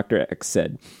 years, Dr. X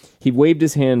said. He waved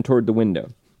his hand toward the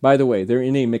window. By the way, they're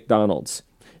in a McDonald's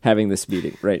having this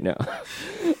meeting right now.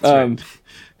 Right.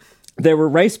 There were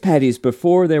rice paddies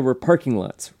before there were parking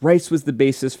lots. Rice was the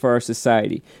basis for our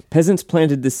society. Peasants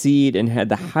planted the seed and had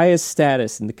the highest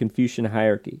status in the Confucian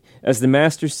hierarchy. As the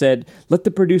master said, let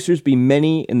the producers be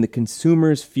many and the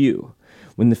consumers few.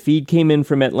 When the feed came in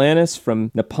from Atlantis, from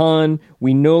Nippon,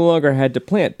 we no longer had to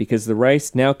plant because the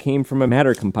rice now came from a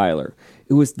matter compiler.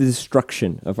 It was the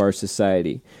destruction of our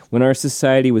society. When our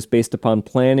society was based upon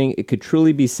planning, it could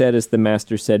truly be said, as the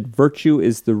master said, virtue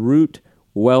is the root,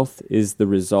 wealth is the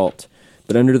result.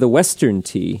 But under the Western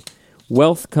tea,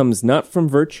 wealth comes not from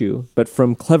virtue, but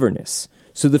from cleverness.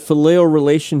 So the filial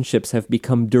relationships have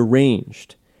become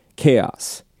deranged.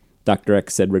 Chaos, Dr.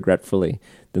 X said regretfully,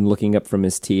 then looking up from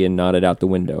his tea and nodded out the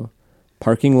window.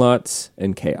 Parking lots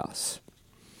and chaos.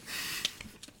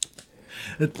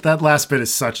 That last bit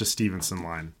is such a Stephenson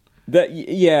line.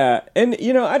 Yeah, and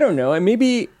I don't know.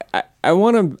 Maybe I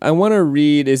want to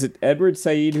read. Is it Edward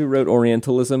Said who wrote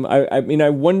Orientalism? I mean, I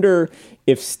wonder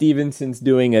if Stevenson's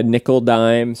doing a nickel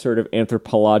dime sort of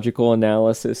anthropological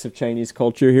analysis of Chinese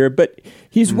culture here. But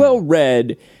he's well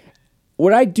read.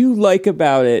 What I do like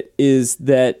about it is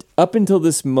that up until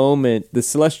this moment, the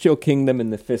Celestial Kingdom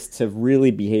and the Fists have really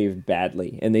behaved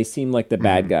badly, and they seem like the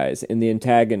bad guys and the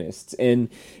antagonists. And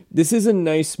this is a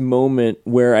nice moment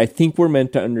where I think we're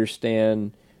meant to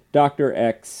understand Dr.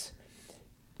 X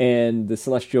and the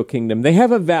Celestial Kingdom. They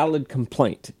have a valid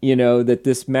complaint, that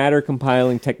this matter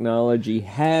compiling technology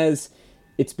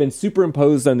it's been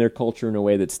superimposed on their culture in a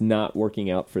way that's not working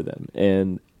out for them.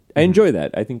 And I enjoy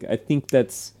that. I think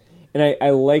that's... And I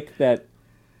like that.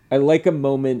 I like a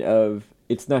moment of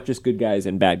it's not just good guys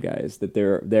and bad guys, that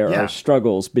there are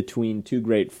struggles between two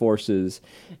great forces.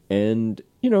 And,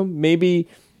 maybe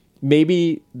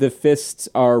the Fists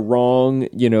are wrong,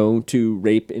 to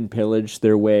rape and pillage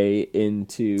their way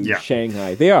into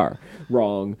Shanghai. They are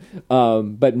wrong.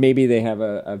 But maybe they have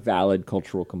a valid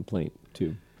cultural complaint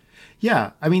too.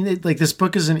 Yeah, I mean, this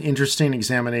book is an interesting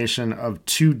examination of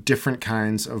two different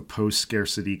kinds of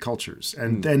post-scarcity cultures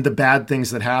and the bad things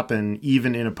that happen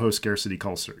even in a post-scarcity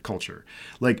culture.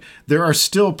 Like, there are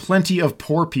still plenty of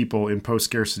poor people in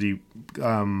post-scarcity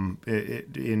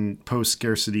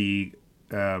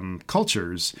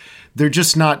cultures. They're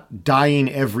just not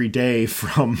dying every day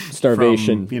from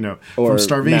starvation, or from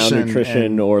starvation,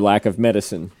 malnutrition, or lack of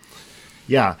medicine.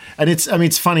 Yeah. And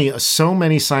it's funny. So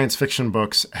many science fiction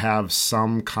books have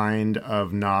some kind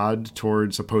of nod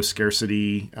towards a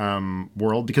post-scarcity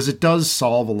world because it does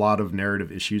solve a lot of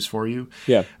narrative issues for you.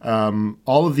 Yeah.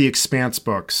 All of the Expanse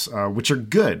books, which are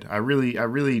good. I really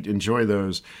enjoy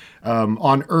those.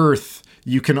 On Earth,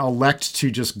 you can elect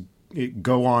to just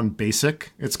go on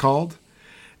basic, it's called.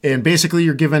 And basically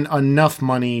you're given enough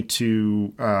money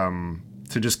to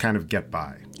just kind of get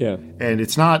by. Yeah. And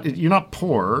you're not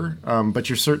poor, but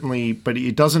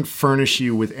it doesn't furnish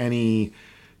you with any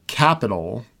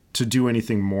capital to do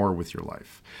anything more with your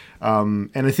life. And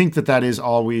I think that is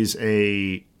always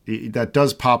that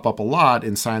does pop up a lot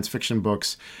in science fiction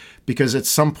books, because at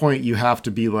some point you have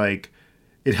to be like,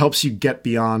 it helps you get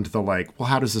beyond the like, well,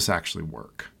 how does this actually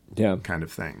work? Yeah. Kind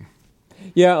of thing.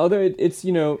 Yeah. Although it's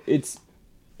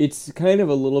kind of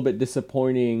a little bit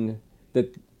disappointing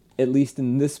that, at least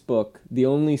in this book, the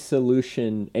only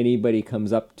solution anybody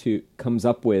comes up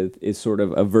with is sort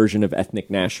of a version of ethnic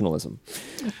nationalism.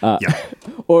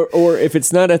 Or if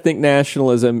it's not ethnic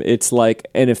nationalism, it's like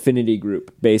an affinity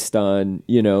group based on,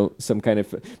 some kind of...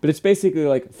 But it's basically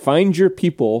like, find your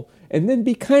people and then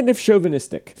be kind of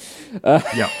chauvinistic.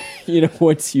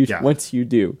 Once you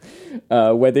do.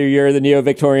 Whether you're the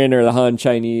Neo-Victorian or the Han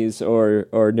Chinese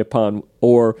or Nippon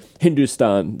or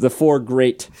Hindustan, the four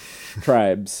great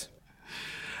tribes.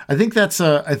 I think that's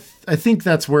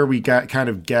where we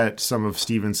get some of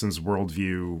Stevenson's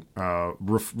worldview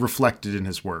reflected in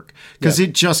his work, because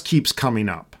it just keeps coming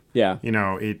up. Yeah.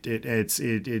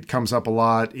 It comes up a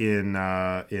lot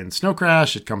in Snow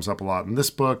Crash. It comes up a lot in this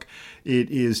book. It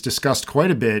is discussed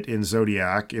quite a bit in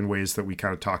Zodiac in ways that we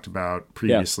kind of talked about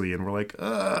previously, and we're like,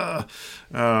 I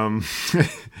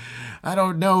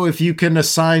don't know if you can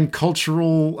assign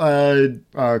cultural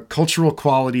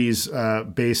qualities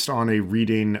based on a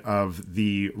reading of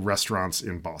the restaurants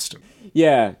in Boston.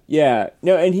 Yeah.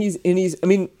 No, and he's. I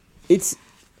mean, he's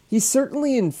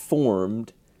certainly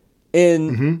informed.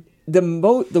 And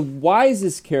the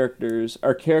wisest characters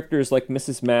are characters like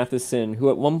Mrs. Matheson, who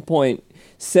at one point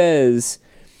says,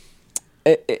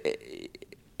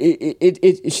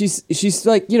 she's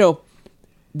like,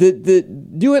 the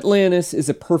New Atlantis is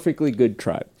a perfectly good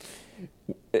tribe,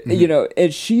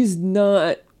 and she's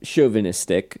not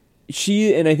chauvinistic.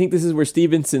 And I think this is where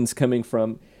Stephenson's coming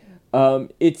from.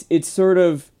 It's sort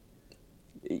of.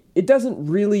 It doesn't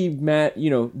really matter,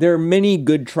 there are many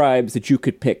good tribes that you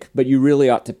could pick, but you really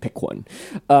ought to pick one.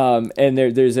 And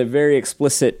there's a very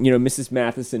explicit, Mrs.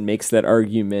 Matheson makes that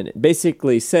argument. It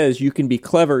basically says you can be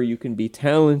clever, you can be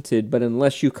talented, but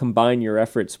unless you combine your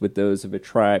efforts with those of a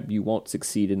tribe, you won't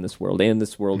succeed in this world, and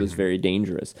this world is very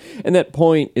dangerous. And that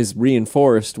point is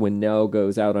reinforced when Nell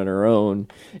goes out on her own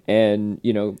and,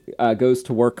 goes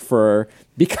to work for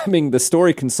becoming the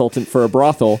story consultant for a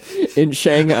brothel in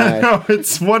Shanghai. I know,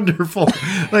 it's wonderful.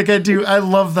 I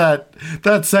love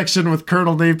that section with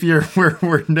Colonel Napier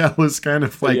where Nell is kind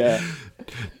of like,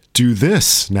 do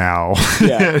this now.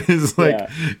 Yeah. It's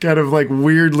kind of like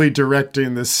weirdly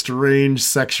directing this strange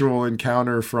sexual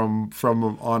encounter from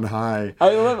on high.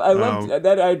 I love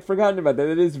that. I'd forgotten about that.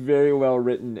 It is very well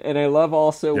written. And I love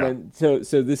also when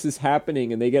this is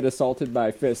happening and they get assaulted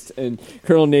by fists and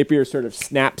Colonel Napier sort of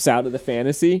snaps out of the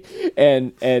fantasy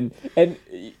and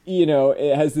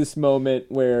it has this moment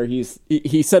where he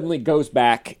suddenly goes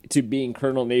back to being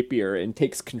Colonel Napier and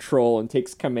takes control and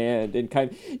takes command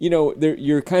and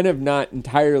you're kind of not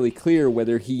entirely clear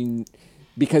whether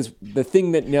because the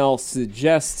thing that Nell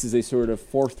suggests is a sort of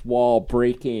fourth wall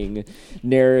breaking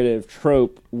narrative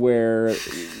trope where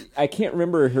I can't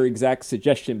remember her exact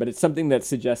suggestion, but it's something that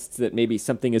suggests that maybe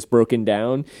something is broken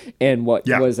down and what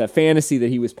was a fantasy that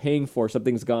he was paying for,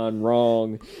 something's gone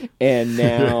wrong. And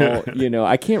now,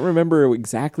 I can't remember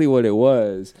exactly what it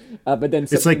was. But then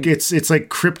it's like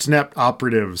cryptnet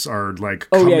operatives are like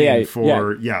coming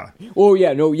for. Oh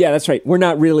yeah, no, yeah, that's right. We're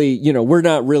not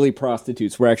really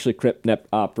prostitutes. We're actually cryptnet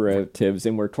operatives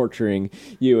and we're torturing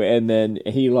you. And then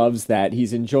he loves that.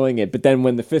 He's enjoying it. But then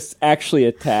when the fists actually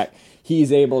attack,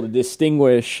 he's able to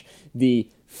distinguish the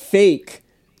fake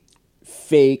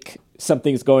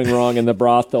something's going wrong in the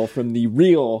brothel from the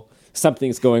real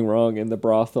something's going wrong in the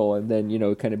brothel, and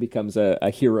then kind of becomes a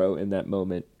hero in that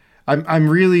moment. I'm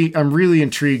really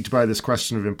intrigued by this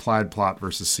question of implied plot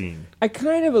versus scene. I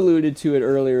kind of alluded to it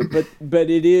earlier, but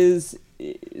it is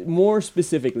more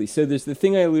specifically. So there's the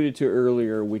thing I alluded to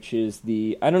earlier, which is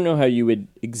I don't know how you would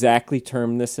exactly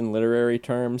term this in literary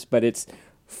terms, but it's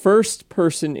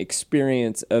first-person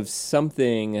experience of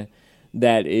something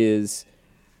that is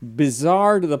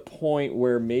bizarre to the point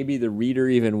where maybe the reader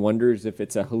even wonders if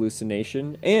it's a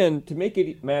hallucination. And to make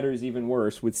it matters even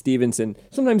worse, with Stephenson,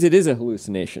 sometimes it is a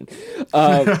hallucination.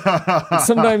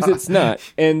 Sometimes it's not.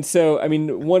 And so, I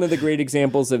mean, one of the great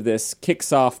examples of this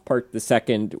kicks off part the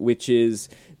second, which is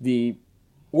the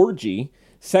orgy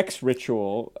sex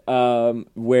ritual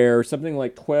where something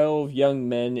like 12 young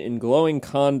men in glowing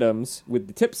condoms with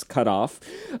the tips cut off,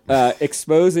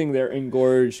 exposing their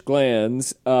engorged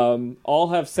glands, all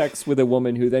have sex with a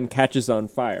woman who then catches on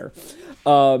fire.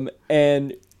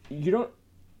 And you don't...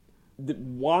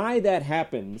 why that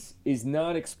happens is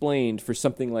not explained for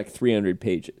something like 300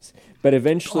 pages. But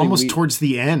eventually... almost towards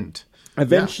the end.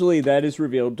 Eventually, that is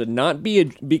revealed to not be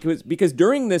because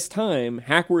during this time,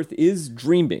 Hackworth is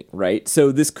dreaming, right?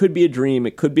 So this could be a dream.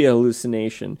 It could be a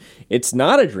hallucination. It's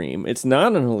not a dream. It's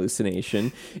not an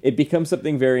hallucination. It becomes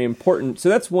something very important. So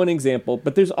that's one example.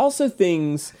 But there's also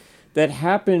things that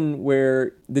happen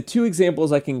where the two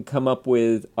examples I can come up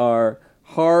with are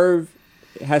Harv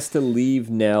has to leave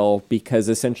Nell because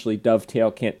essentially Dovetail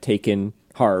can't take in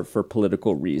Harv for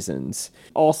political reasons.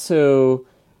 Also,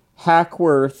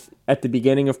 Hackworth, at the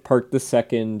beginning of Part the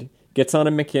Second, gets on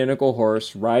a mechanical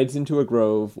horse, rides into a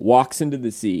grove, walks into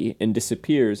the sea, and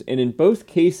disappears. And in both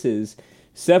cases,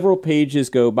 several pages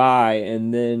go by,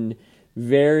 and then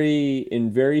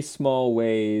in very small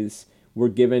ways, we're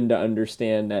given to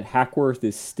understand that Hackworth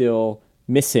is still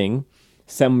missing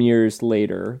some years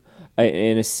later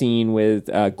in a scene with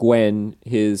Gwen,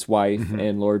 his wife,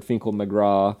 and Lord Finkel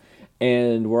McGraw.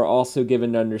 And we're also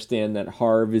given to understand that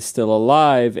Harv is still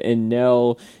alive, and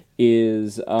Nell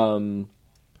is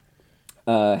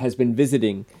has been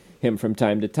visiting him from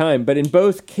time to time. But in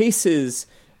both cases,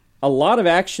 a lot of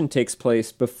action takes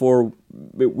place before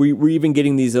we're even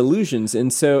getting these illusions.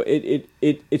 And so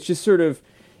it's just sort of,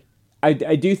 I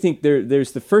do think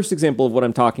there's the first example of what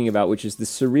I'm talking about, which is the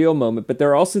surreal moment. But there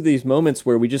are also these moments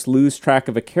where we just lose track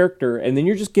of a character, and then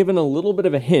you're just given a little bit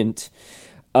of a hint.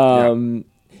 And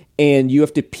you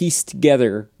have to piece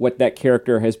together what that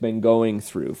character has been going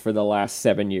through for the last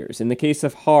 7 years. In the case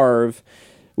of Harv,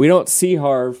 we don't see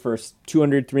Harv for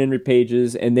 200, 300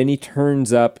 pages, and then he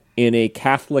turns up in a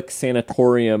Catholic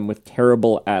sanatorium with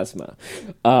terrible asthma,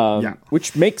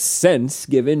 which makes sense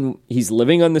given he's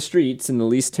living on the streets in the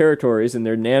least territories and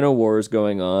there are nano wars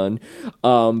going on.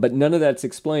 But none of that's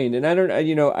explained. And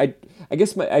I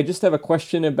guess I just have a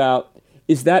question about,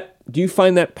 do you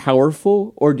find that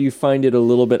powerful, or do you find it a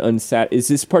little bit is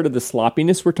this part of the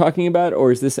sloppiness we're talking about,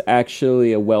 or is this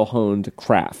actually a well-honed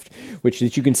craft, which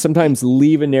is you can sometimes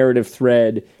leave a narrative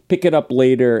thread, pick it up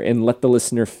later, and let the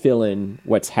listener fill in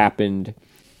what's happened?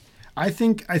 I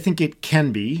think it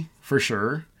can be, for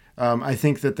sure. I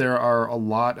think that there are a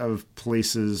lot of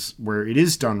places where it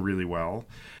is done really well.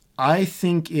 I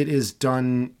think it is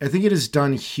done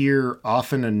here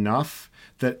often enough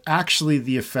that actually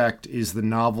the effect is the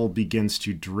novel begins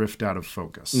to drift out of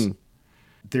focus.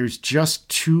 There's just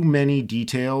too many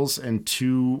details and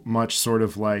too much sort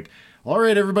of like, all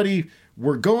right, everybody,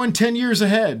 we're going 10 years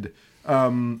ahead.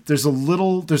 There's a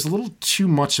little too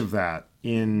much of that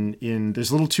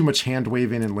there's a little too much hand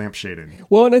waving and lamp shading.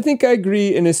 Well, and I think I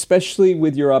agree, and especially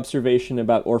with your observation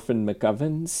about orphan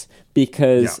MacGuffins,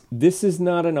 because this is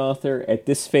not an author at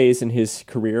this phase in his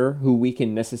career who we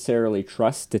can necessarily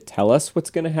trust to tell us what's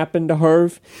going to happen to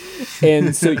Harv.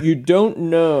 And so you don't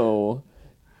know,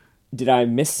 did I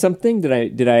miss something?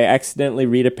 Did I accidentally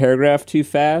read a paragraph too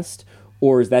fast?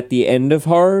 Or is that the end of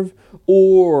Harv?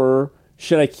 Or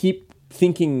should I keep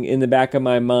thinking in the back of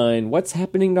my mind, what's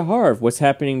happening to Harv? What's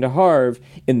happening to Harv?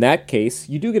 In that case,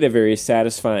 you do get a very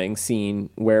satisfying scene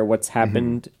where what's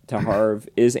happened to Harv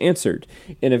is answered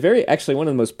in actually one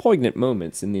of the most poignant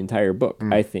moments in the entire book,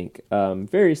 I think.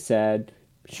 Very sad,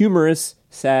 humorous,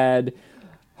 sad.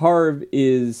 Harv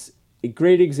is a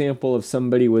great example of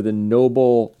somebody with a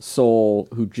noble soul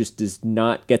who just does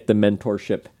not get the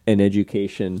mentorship and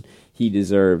education he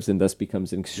deserves, and thus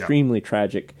becomes an extremely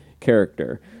tragic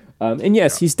character. And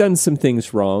yes, he's done some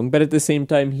things wrong, but at the same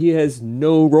time, he has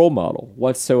no role model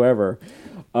whatsoever.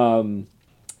 So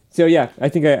yeah, I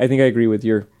think I agree with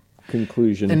your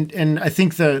conclusion. And I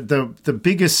think the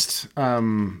biggest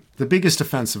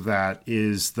offense of that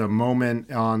is the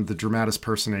moment on the Dramatis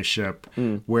Personae ship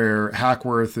where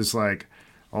Hackworth is like,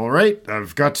 "All right,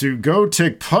 I've got to go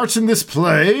take part in this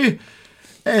play,"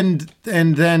 and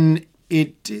then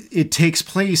it takes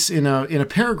place in a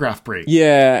paragraph break.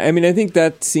 Yeah, I mean, I think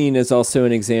that scene is also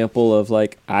an example of,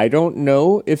 like, I don't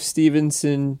know if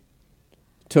Stephenson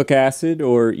took acid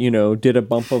or, did a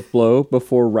bump of blow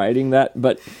before writing that,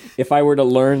 but if I were to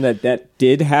learn that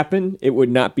did happen, it would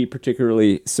not be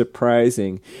particularly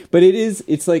surprising. But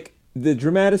it's like the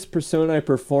Dramatis Personae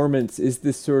performance is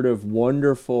this sort of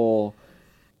wonderful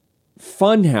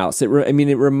funhouse. It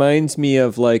reminds me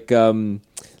of like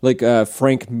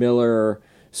Frank Miller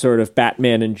sort of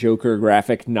Batman and Joker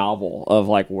graphic novel of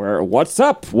like, what's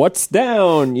up, what's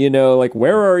down, like,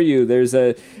 where are you? There's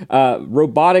a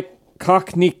robotic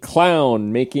Cockney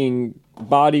clown making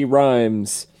body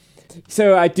rhymes.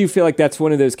 So I do feel like that's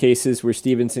one of those cases where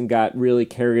Stephenson got really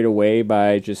carried away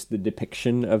by just the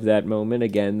depiction of that moment.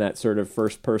 Again, that sort of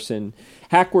first person.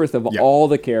 Hackworth of all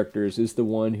the characters is the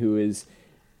one who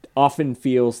often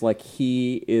feels like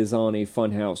he is on a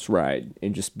funhouse ride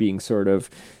and just being sort of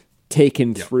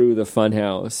taken through the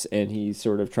funhouse, and he's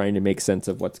sort of trying to make sense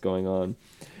of what's going on.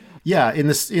 Yeah, and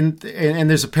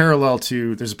there's a parallel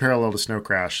to Snow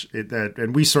Crash,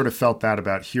 and we sort of felt that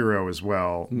about Hero as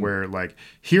well, where like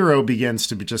Hero begins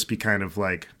to just be kind of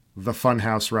like the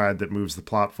funhouse ride that moves the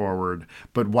plot forward,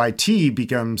 but YT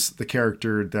becomes the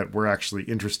character that we're actually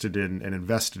interested in and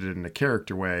invested in a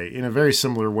character way, in a very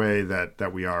similar way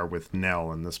that we are with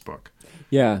Neal in this book.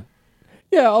 Yeah,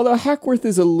 although Hackworth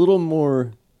is a little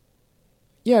more.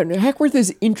 Yeah, Hackworth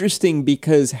is interesting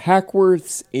because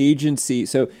Hackworth's agency.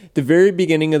 So at the very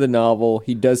beginning of the novel,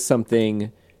 he does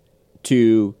something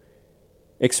to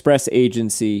express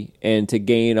agency and to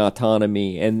gain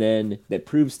autonomy, and then that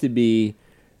proves to be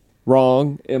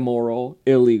wrong, immoral,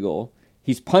 illegal.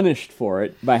 He's punished for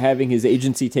it by having his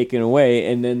agency taken away,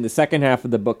 and then the second half of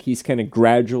the book, he's kind of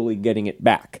gradually getting it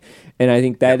back. And I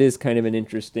think that is kind of an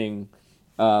interesting.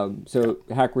 So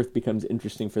Hackworth becomes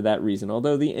interesting for that reason.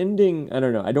 Although the ending, I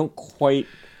don't know, I don't quite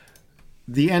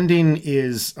the ending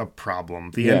is a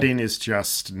problem. The ending is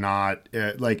just not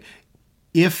like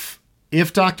if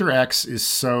Dr. X is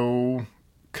so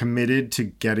committed to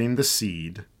getting the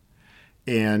seed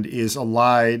and is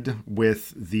allied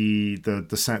with the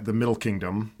Middle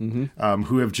Kingdom,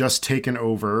 who have just taken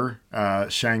over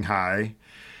Shanghai,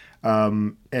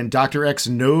 and Dr. X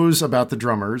knows about the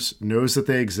drummers, knows that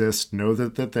they exist, know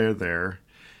that they're there.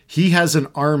 He has an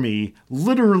army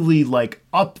literally like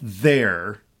up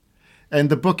there, and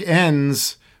the book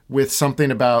ends with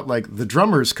something about like the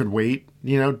drummers could wait,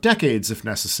 decades if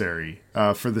necessary,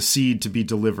 for the seed to be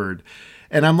delivered.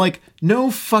 And I'm like, no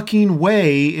fucking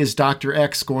way is Dr.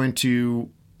 X going to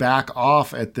back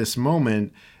off at this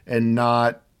moment and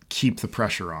not keep the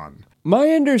pressure on.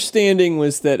 My understanding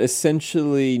was that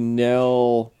essentially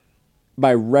Neal,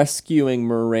 by rescuing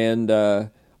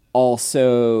Miranda,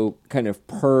 also kind of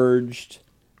purged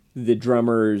the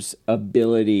drummer's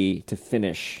ability to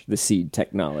finish the seed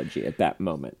technology at that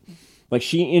moment. Like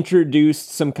she introduced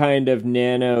some kind of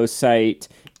nanocyte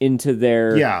into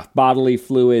their bodily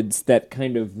fluids that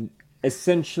kind of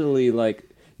essentially like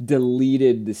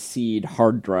deleted the seed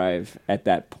hard drive at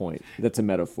that point. That's a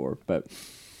metaphor, but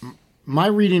my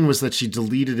reading was that she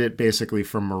deleted it basically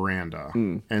from Miranda,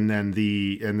 and then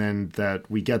that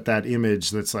we get that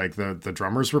image that's like the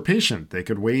drummers were patient; they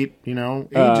could wait,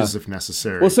 ages if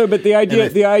necessary. Well, but the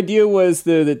idea was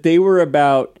that they were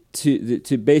about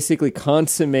to basically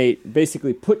consummate,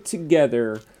 basically put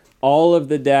together all of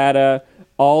the data,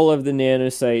 all of the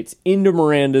nanocytes into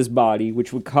Miranda's body,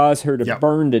 which would cause her to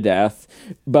burn to death,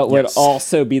 but would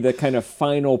also be the kind of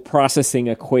final processing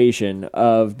equation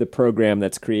of the program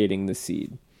that's creating the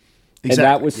seed. Exactly,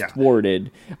 and that was thwarted.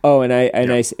 Oh, and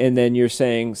then you're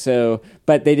saying so,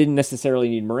 but they didn't necessarily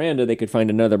need Miranda. They could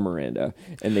find another Miranda,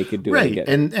 and they could do it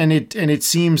again. And it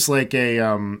seems like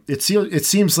it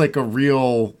seems like a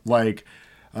real like,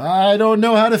 I don't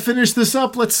know how to finish this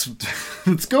up. Let's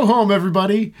go home,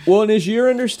 everybody. Well, and as your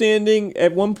understanding,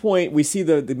 at one point we see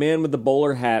the man with the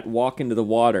bowler hat walk into the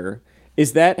water.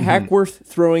 Is that Hackworth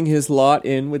throwing his lot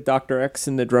in with Dr. X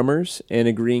and the drummers and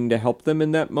agreeing to help them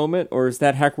in that moment? Or is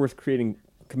that Hackworth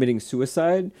committing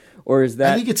suicide? Or is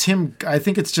that... I think it's him. I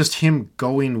think it's just him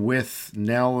going with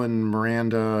Nell and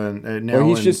Miranda and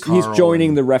Nell he's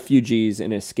joining the refugees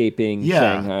and escaping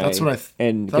Shanghai. That's what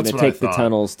and going to take the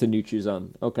tunnels to New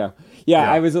Chuzan. Okay.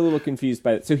 Yeah, I was a little confused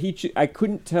by it. So I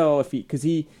couldn't tell if because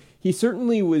he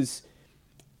certainly was...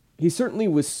 He certainly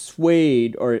was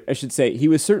swayed, or I should say, he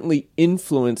was certainly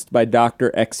influenced by Dr.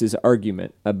 X's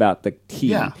argument about the tea.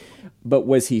 Yeah. But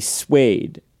was he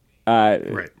swayed?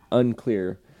 Right.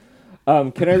 Unclear.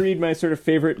 Can I read my sort of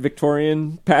favorite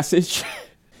Victorian passage?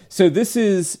 So this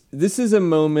is a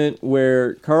moment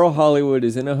where Carl Hollywood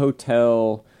is in a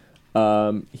hotel.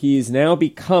 He's now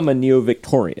become a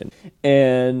neo-Victorian.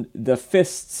 And the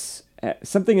fists,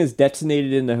 something is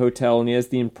detonated in the hotel, and he has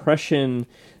the impression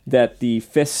that the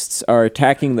fists are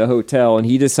attacking the hotel, and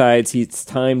he decides it's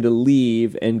time to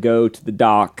leave and go to the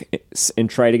dock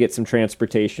and try to get some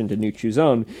transportation to New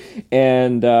Chuzon.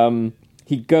 And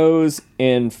he goes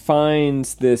and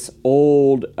finds this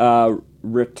old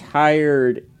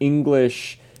retired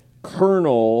English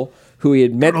colonel who he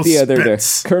had met the other day,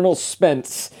 Colonel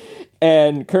Spence.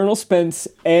 And Colonel Spence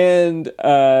and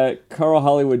Carl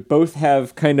Hollywood both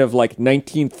have kind of like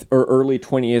 19th or early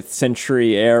 20th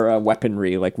century era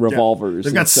weaponry, like revolvers.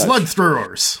 They've got slug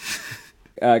throwers.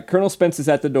 Colonel Spence is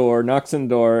at the door, knocks on the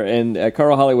door, and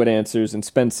Carl Hollywood answers, and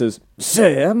Spence says,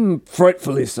 "Say, I'm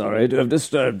frightfully sorry to have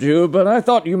disturbed you, but I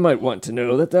thought you might want to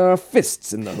know that there are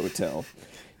fists in the hotel."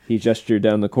 He gestured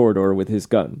down the corridor with his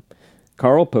gun.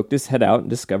 Carl poked his head out and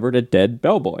discovered a dead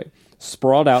bellboy,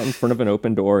 sprawled out in front of an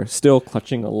open door, still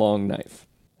clutching a long knife.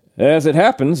 "As it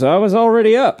happens, I was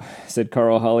already up," said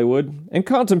Carl Hollywood, "and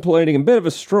contemplating a bit of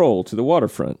a stroll to the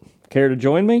waterfront. Care to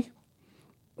join me?"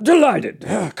 "Delighted.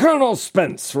 Colonel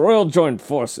Spence, Royal Joint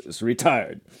Forces,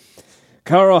 retired."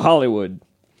 Carl Hollywood.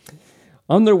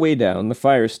 On their way down the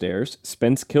fire stairs,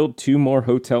 Spence killed 2 more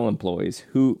hotel employees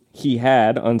who he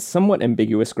had, on somewhat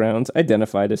ambiguous grounds,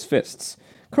 identified as fists.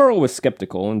 Carl was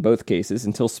skeptical in both cases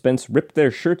until Spence ripped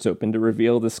their shirts open to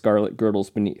reveal the scarlet girdles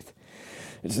beneath.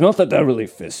 "It's not that they're really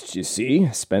fists, you see,"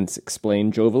 Spence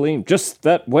explained jovially. "Just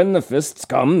that when the fists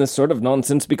come, this sort of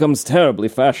nonsense becomes terribly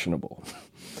fashionable."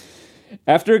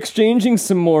 After exchanging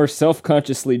some more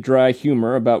self-consciously dry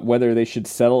humor about whether they should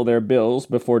settle their bills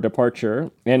before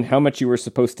departure and how much you were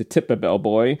supposed to tip a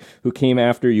bellboy who came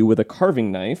after you with a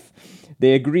carving knife,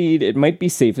 they agreed it might be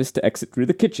safest to exit through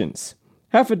the kitchens.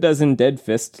 Half a dozen dead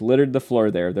fists littered the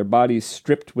floor there, their bodies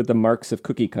stripped with the marks of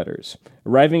cookie cutters.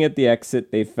 Arriving at the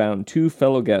exit, they found 2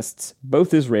 fellow guests,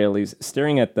 both Israelis,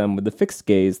 staring at them with the fixed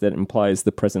gaze that implies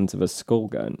the presence of a skull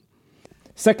gun.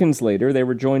 Seconds later, they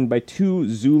were joined by 2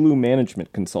 Zulu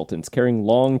management consultants carrying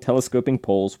long telescoping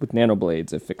poles with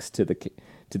nanoblades affixed to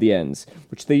the ends,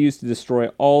 which they used to destroy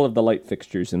all of the light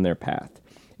fixtures in their path.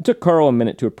 It took Carl a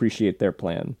minute to appreciate their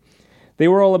plan. They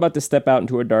were all about to step out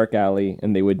into a dark alley,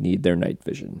 and they would need their night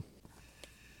vision.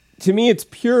 To me, it's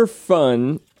pure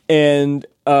fun, and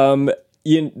the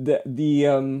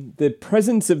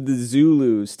presence of the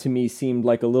Zulus to me seemed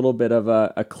like a little bit of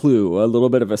a clue, a little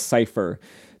bit of a cipher,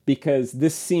 because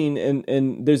this scene,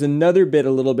 and there's another bit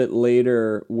a little bit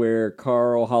later where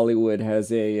Carl Hollywood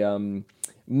has a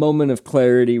moment of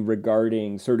clarity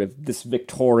regarding sort of this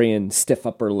Victorian stiff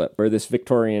upper lip or this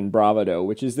Victorian bravado,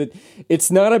 which is that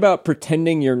it's not about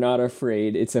pretending you're not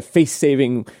afraid. It's a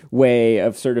face-saving way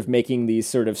of sort of making these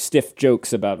sort of stiff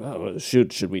jokes about, oh,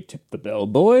 should we tip the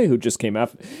bellboy who just came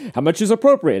after? How much is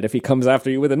appropriate? If he comes after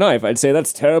you with a knife, I'd say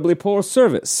that's terribly poor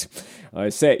service. I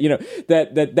say,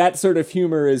 that sort of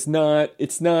humor is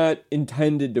it's not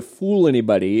intended to fool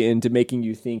anybody into making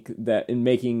you think that, in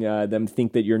making them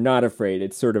think that you're not afraid.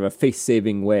 It's sort of a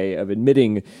face-saving way of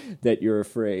admitting that you're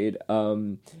afraid.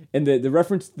 And the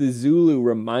reference to the Zulu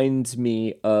reminds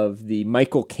me of the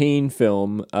Michael Caine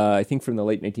film, I think from the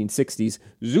late 1960s,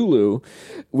 Zulu,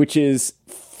 which is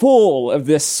full of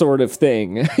this sort of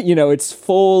thing. It's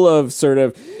full of sort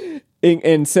of...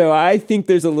 And so I think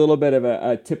there's a little bit of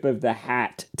a tip of the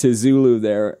hat to Zulu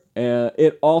there.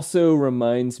 It also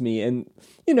reminds me, and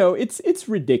it's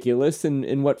ridiculous,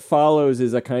 and what follows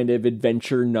is a kind of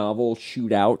adventure novel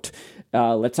shootout.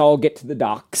 Let's all get to the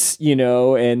docks,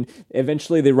 and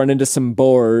eventually they run into some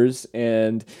boars,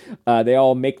 and they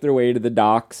all make their way to the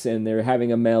docks, and they're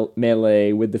having a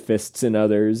melee with the fists and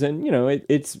others, and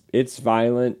it's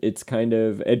violent, it's kind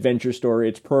of adventure story,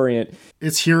 it's prurient.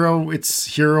 It's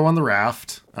hero on the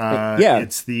raft. Yeah,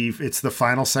 it's the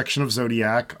final section of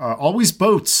Zodiac. Always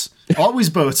boats.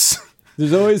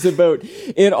 There's always a boat.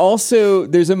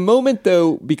 There's a moment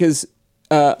though, because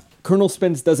Colonel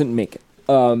Spence doesn't make it.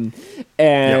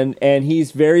 And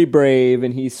he's very brave,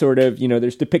 and he's sort of,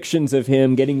 there's depictions of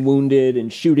him getting wounded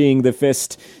and shooting the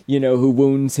fist, who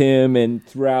wounds him, and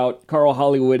throughout, Carl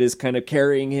Hollywood is kind of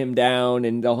carrying him down,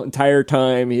 and the entire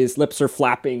time his lips are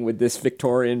flapping with this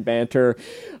Victorian banter.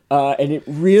 And it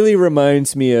really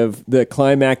reminds me of the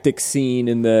climactic scene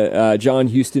in the John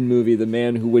Huston movie, The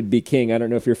Man Who Would Be King. I don't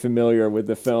know if you're familiar with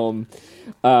the film,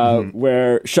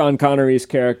 where Sean Connery's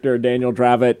character, Daniel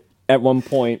Dravit, at one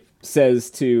point says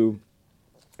to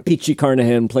Peachy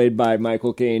Carnahan, played by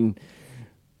Michael Caine,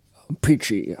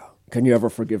 "Peachy, can you ever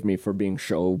forgive me for being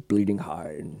so bleeding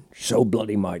high and so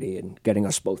bloody mighty and getting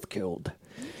us both killed?"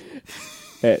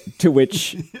 To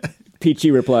which Peachy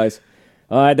replies,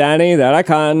 "Danny, that I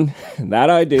can,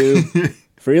 that I do,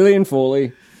 freely and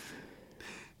fully."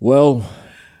 "Well,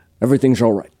 everything's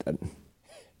all right then."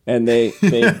 And they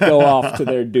go off to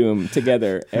their doom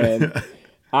together. And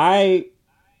I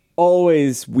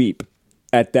always weep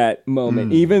at that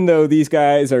moment, even though these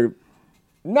guys are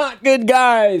not good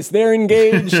guys. They're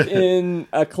engaged in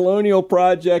a colonial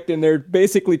project, and they're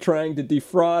basically trying to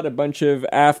defraud a bunch of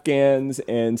Afghans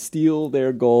and steal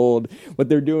their gold. What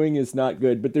they're doing is not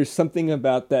good, but there's something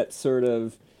about that sort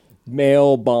of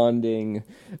male bonding,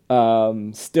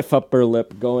 stiff upper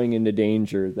lip going into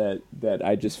danger that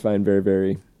I just find very,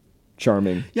 very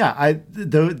charming. Yeah,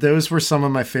 those were some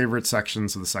of my favorite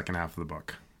sections of the second half of the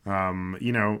book.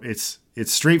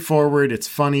 It's straightforward, it's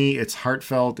funny, it's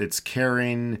heartfelt, it's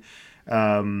caring.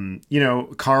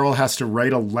 Carl has to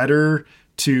write a letter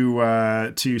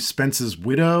to Spence's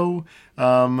widow.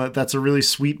 That's a really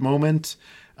sweet moment.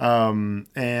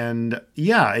 And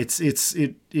yeah,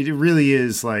 it really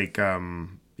is like,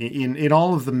 in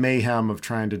all of the mayhem of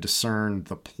trying to discern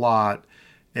the plot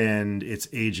and its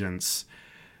agents,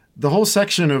 the whole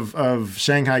section of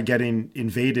Shanghai getting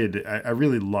invaded, I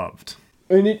really loved.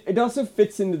 And it also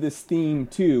fits into this theme,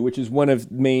 too, which is one of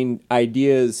the main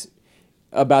ideas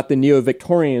about the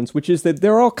Neo-Victorians, which is that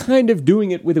they're all kind of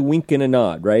doing it with a wink and a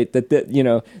nod, right? That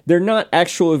they're not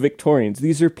actual Victorians.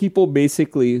 These are people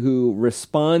basically who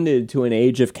responded to an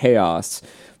age of chaos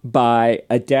by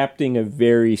adapting a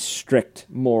very strict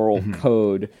moral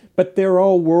code, but they're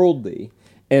all worldly.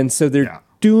 And so they're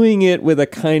doing it with a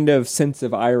kind of sense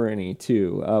of irony,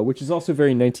 too, which is also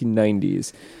very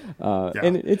 1990s.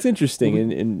 And it's interesting,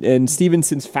 and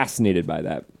Stephenson's fascinated by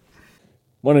that.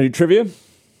 Want to do trivia?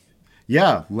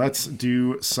 Yeah, let's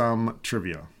do some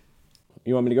trivia.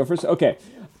 You want me to go first? Okay.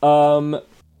 The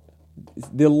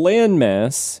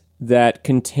landmass that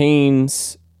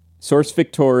contains Source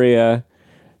Victoria,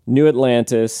 New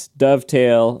Atlantis,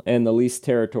 Dovetail, and the Least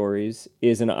Territories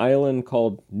is an island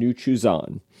called New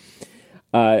Chuzan.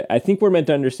 I think we're meant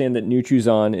to understand that New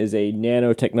Chuzan is a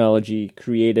nanotechnology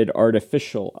created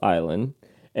artificial island,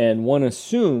 and one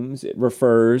assumes it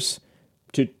refers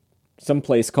to some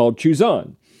place called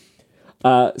Chuzan.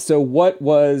 So what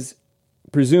was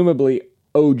presumably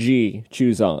OG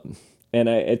Chuzan? And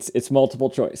it's multiple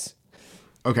choice.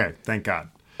 Okay, thank God.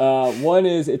 One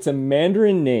is it's a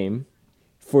Mandarin name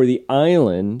for the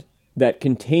island that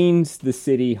contains the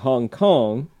city Hong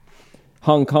Kong,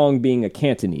 Hong Kong being a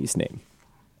Cantonese name.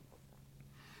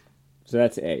 So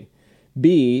that's A.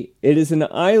 B, it is an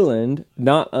island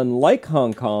not unlike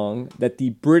Hong Kong that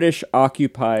the British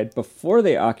occupied before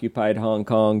they occupied Hong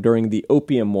Kong during the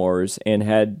Opium Wars and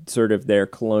had sort of their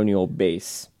colonial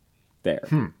base there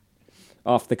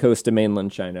off the coast of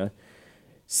mainland China.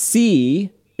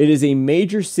 C, it is a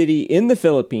major city in the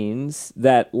Philippines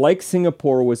that, like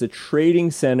Singapore, was a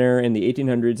trading center in the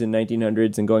 1800s and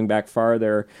 1900s, and going back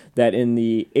farther, that in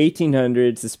the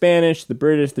 1800s, the Spanish, the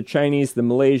British, the Chinese, the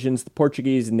Malaysians, the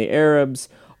Portuguese, and the Arabs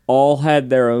all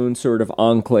had their own sort of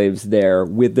enclaves there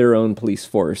with their own police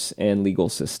force and legal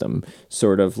system,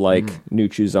 sort of like New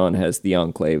Chuzan has the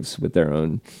enclaves with their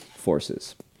own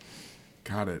forces.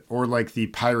 Got it. Or like the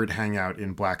pirate hangout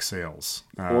in Black Sails.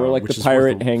 Or like the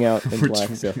pirate hangout in Black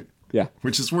Sails. Yeah.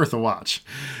 Which is worth a watch.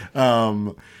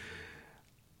 Oh,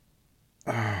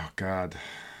 God.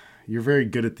 You're very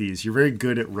good at these. You're very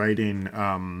good at writing.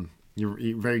 You're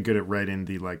very good at writing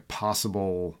the like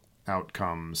possible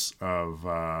outcomes of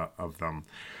them.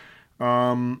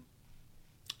 I'm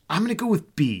going to go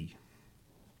with B.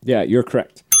 Yeah, you're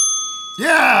correct.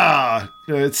 Yeah.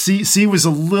 C was a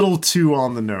little too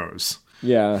on the nose.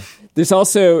 Yeah. There's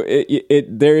also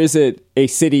there is a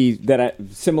city that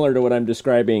similar to what I'm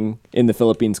describing in the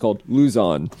Philippines called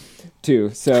Luzon too.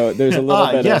 So there's a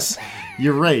little bit yes.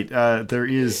 You're right. There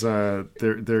is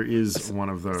one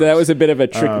of those. So that was a bit of a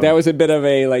trick. That was a bit of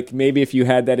a like maybe if you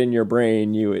had that in your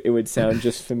brain, it would sound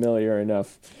just familiar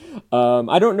enough.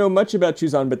 I don't know much about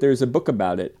Chuzan, but there's a book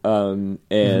about it.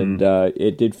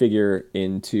 It did figure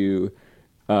into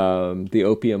the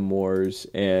Opium Wars,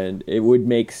 and it would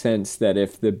make sense that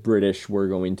if the British were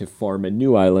going to form a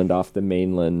new island off the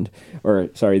mainland, the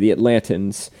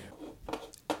Atlantans.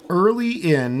 Early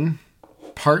in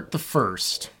part the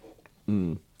first,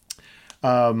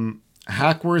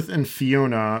 Hackworth and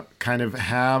Fiona kind of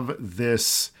have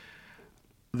this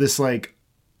like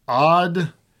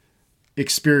odd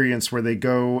experience where they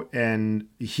go and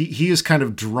he is kind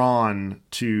of drawn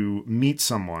to meet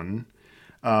someone,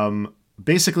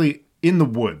 basically in the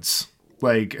woods,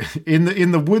 like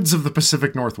in the woods of the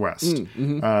Pacific Northwest.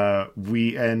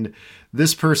 And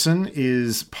this person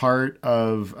is part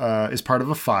of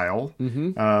a file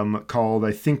called,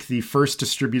 I think, the First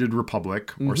Distributed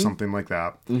Republic or something like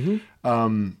that.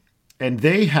 And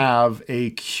they have a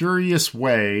curious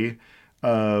way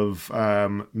of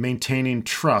maintaining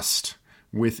trust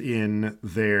within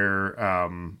their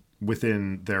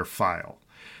file.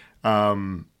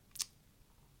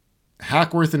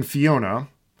 Hackworth and Fiona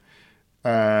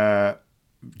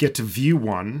get to view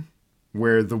one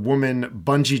where the woman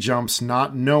bungee jumps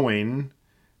not knowing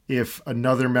if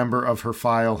another member of her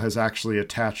file has actually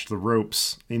attached the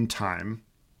ropes in time.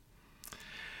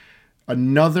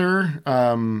 Another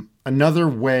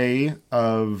way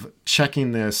of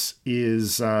checking this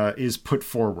is put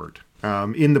forward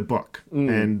in the book.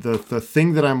 And the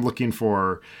thing that I'm looking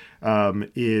for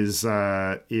is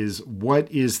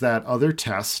what is that other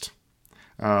test?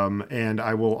 And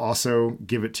I will also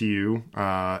give it to you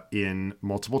in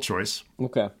multiple choice.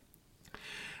 Okay.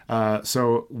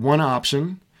 So one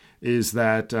option is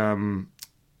that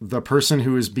the person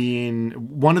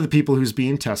one of the people who's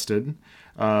being tested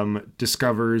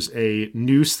discovers a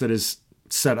noose that is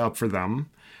set up for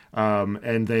them.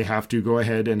 And they have to go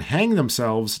ahead and hang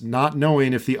themselves, not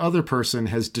knowing if the other person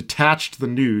has detached the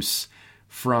noose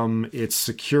from its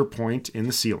secure point in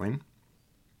the ceiling.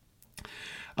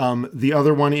 The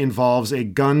other one involves a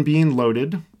gun being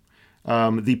loaded.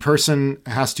 The person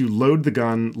has to load the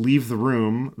gun, leave the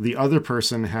room. The other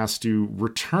person has to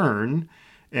return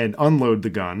and unload the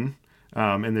gun.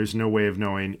 And there's no way of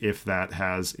knowing if that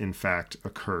has, in fact,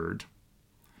 occurred.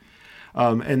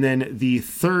 And then the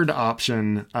third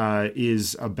option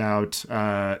is about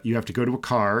you have to go to a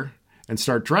car and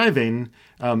start driving,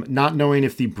 not knowing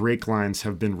if the brake lines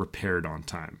have been repaired on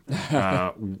time.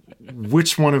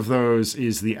 Which one of those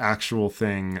is the actual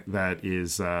thing that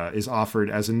is offered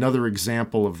as another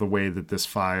example of the way that this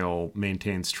file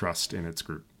maintains trust in its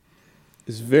group?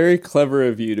 It's very clever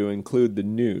of you to include the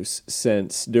noose,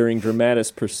 since during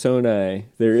dramatis personae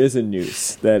there is a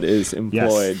noose that is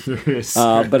employed. Yes, there is.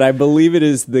 But I believe it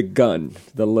is the gun,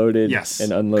 the loaded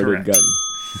and unloaded gun.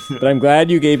 But I'm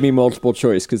glad you gave me multiple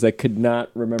choice, because I could not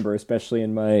remember, especially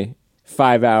in my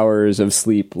 5 hours of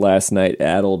sleep last night,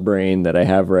 addled brain that I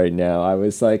have right now. I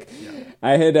was like...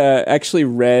 I had actually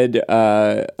read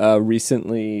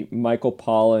recently Michael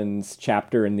Pollan's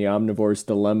chapter in The Omnivore's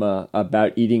Dilemma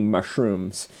about eating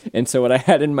mushrooms. And so what I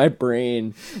had in my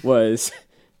brain was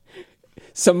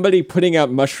somebody putting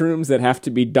out mushrooms that have to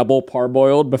be double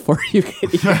parboiled before you can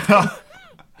eat them.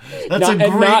 That's a great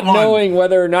and not one. Knowing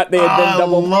whether or not they had been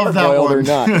double parboiled or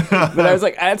not. But I was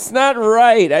like, that's not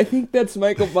right. I think that's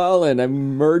Michael Pollan.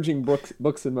 I'm merging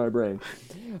books in my brain.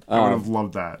 I would have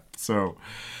loved that. So...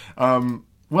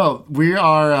 well, we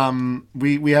are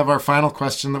we have our final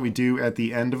question that we do at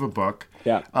the end of a book.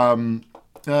 Yeah.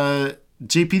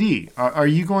 JPD, are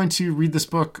you going to read this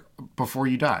book before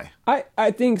you die?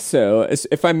 I think so.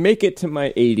 If I make it to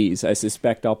my 80s, I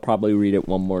suspect I'll probably read it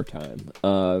one more time.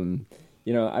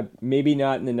 Maybe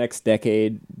not in the next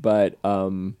decade, but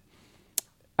I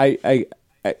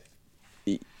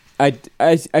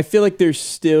feel like there's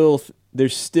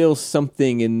still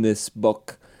something in this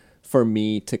book for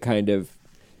me to kind of...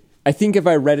 I think if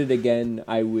I read it again,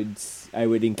 I would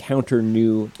encounter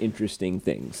new, interesting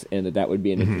things, and that would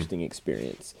be an interesting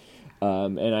experience.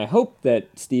 And I hope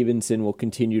that Stephenson will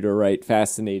continue to write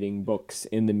fascinating books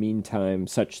in the meantime,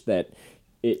 such that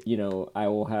I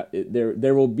will have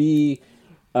there will be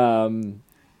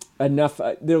enough.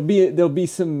 There'll be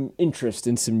some interest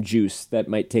and some juice that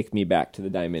might take me back to the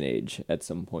Diamond Age at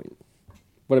some point.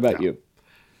 What about you?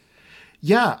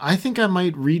 Yeah, I think I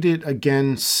might read it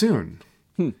again soon.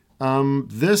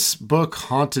 This book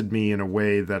haunted me in a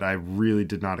way that I really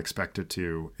did not expect it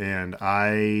to, and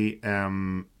I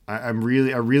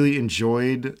really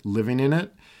enjoyed living in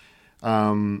it.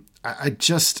 I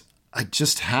just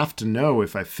have to know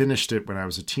if I finished it when I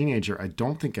was a teenager. I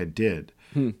don't think I did,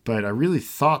 but I really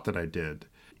thought that I did.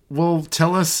 Well,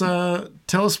 tell us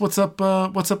what's up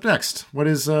next.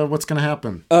 What's going to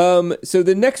happen? So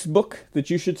the next book that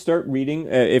you should start reading,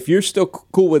 if you're still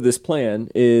cool with this plan,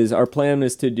 our plan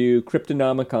is to do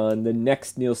Cryptonomicon, the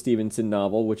next Neal Stephenson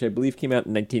novel, which I believe came out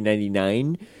in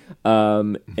 1999.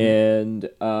 And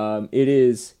it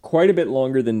is quite a bit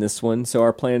longer than this one. So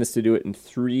our plan is to do it in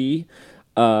 3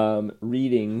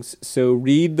 readings. So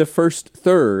read the first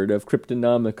third of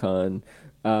Cryptonomicon,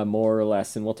 more or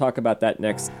less, and we'll talk about that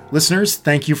next. Listeners,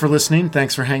 thank you for listening.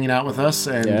 Thanks for hanging out with us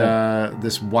and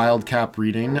this wildcap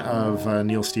reading of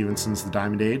Neal Stephenson's The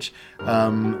Diamond Age.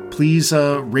 Please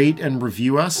rate and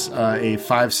review us. A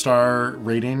 5-star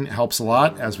rating helps a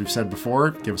lot. As we've said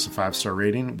before, give us a 5-star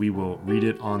rating. We will read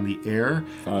it on the air.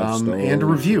 And a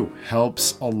review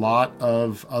helps a lot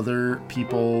of other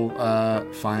people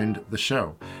find the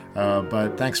show.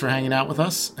 But thanks for hanging out with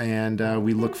us, and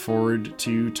we look forward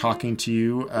to talking to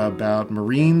you about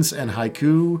Marines and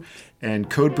haiku and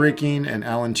code breaking and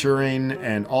Alan Turing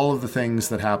and all of the things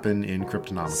that happen in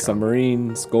Cryptonomicon.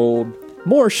 Submarines, gold,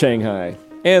 more Shanghai,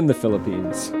 and the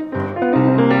Philippines.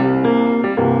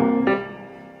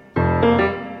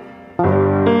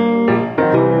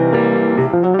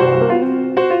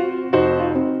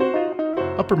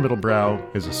 Upper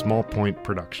Middlebrow is a Small Point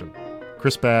production.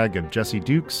 Chris Bagg and Jesse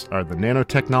Dukes are the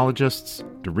nanotechnologists,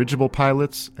 dirigible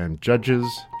pilots, and judges,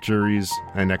 juries,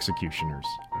 and executioners.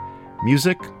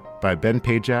 Music by Ben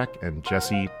Pajak and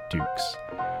Jesse Dukes.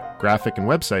 Graphic and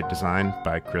website design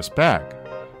by Chris Bagg.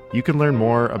 You can learn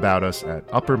more about us at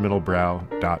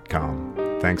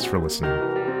uppermiddlebrow.com. Thanks for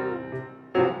listening.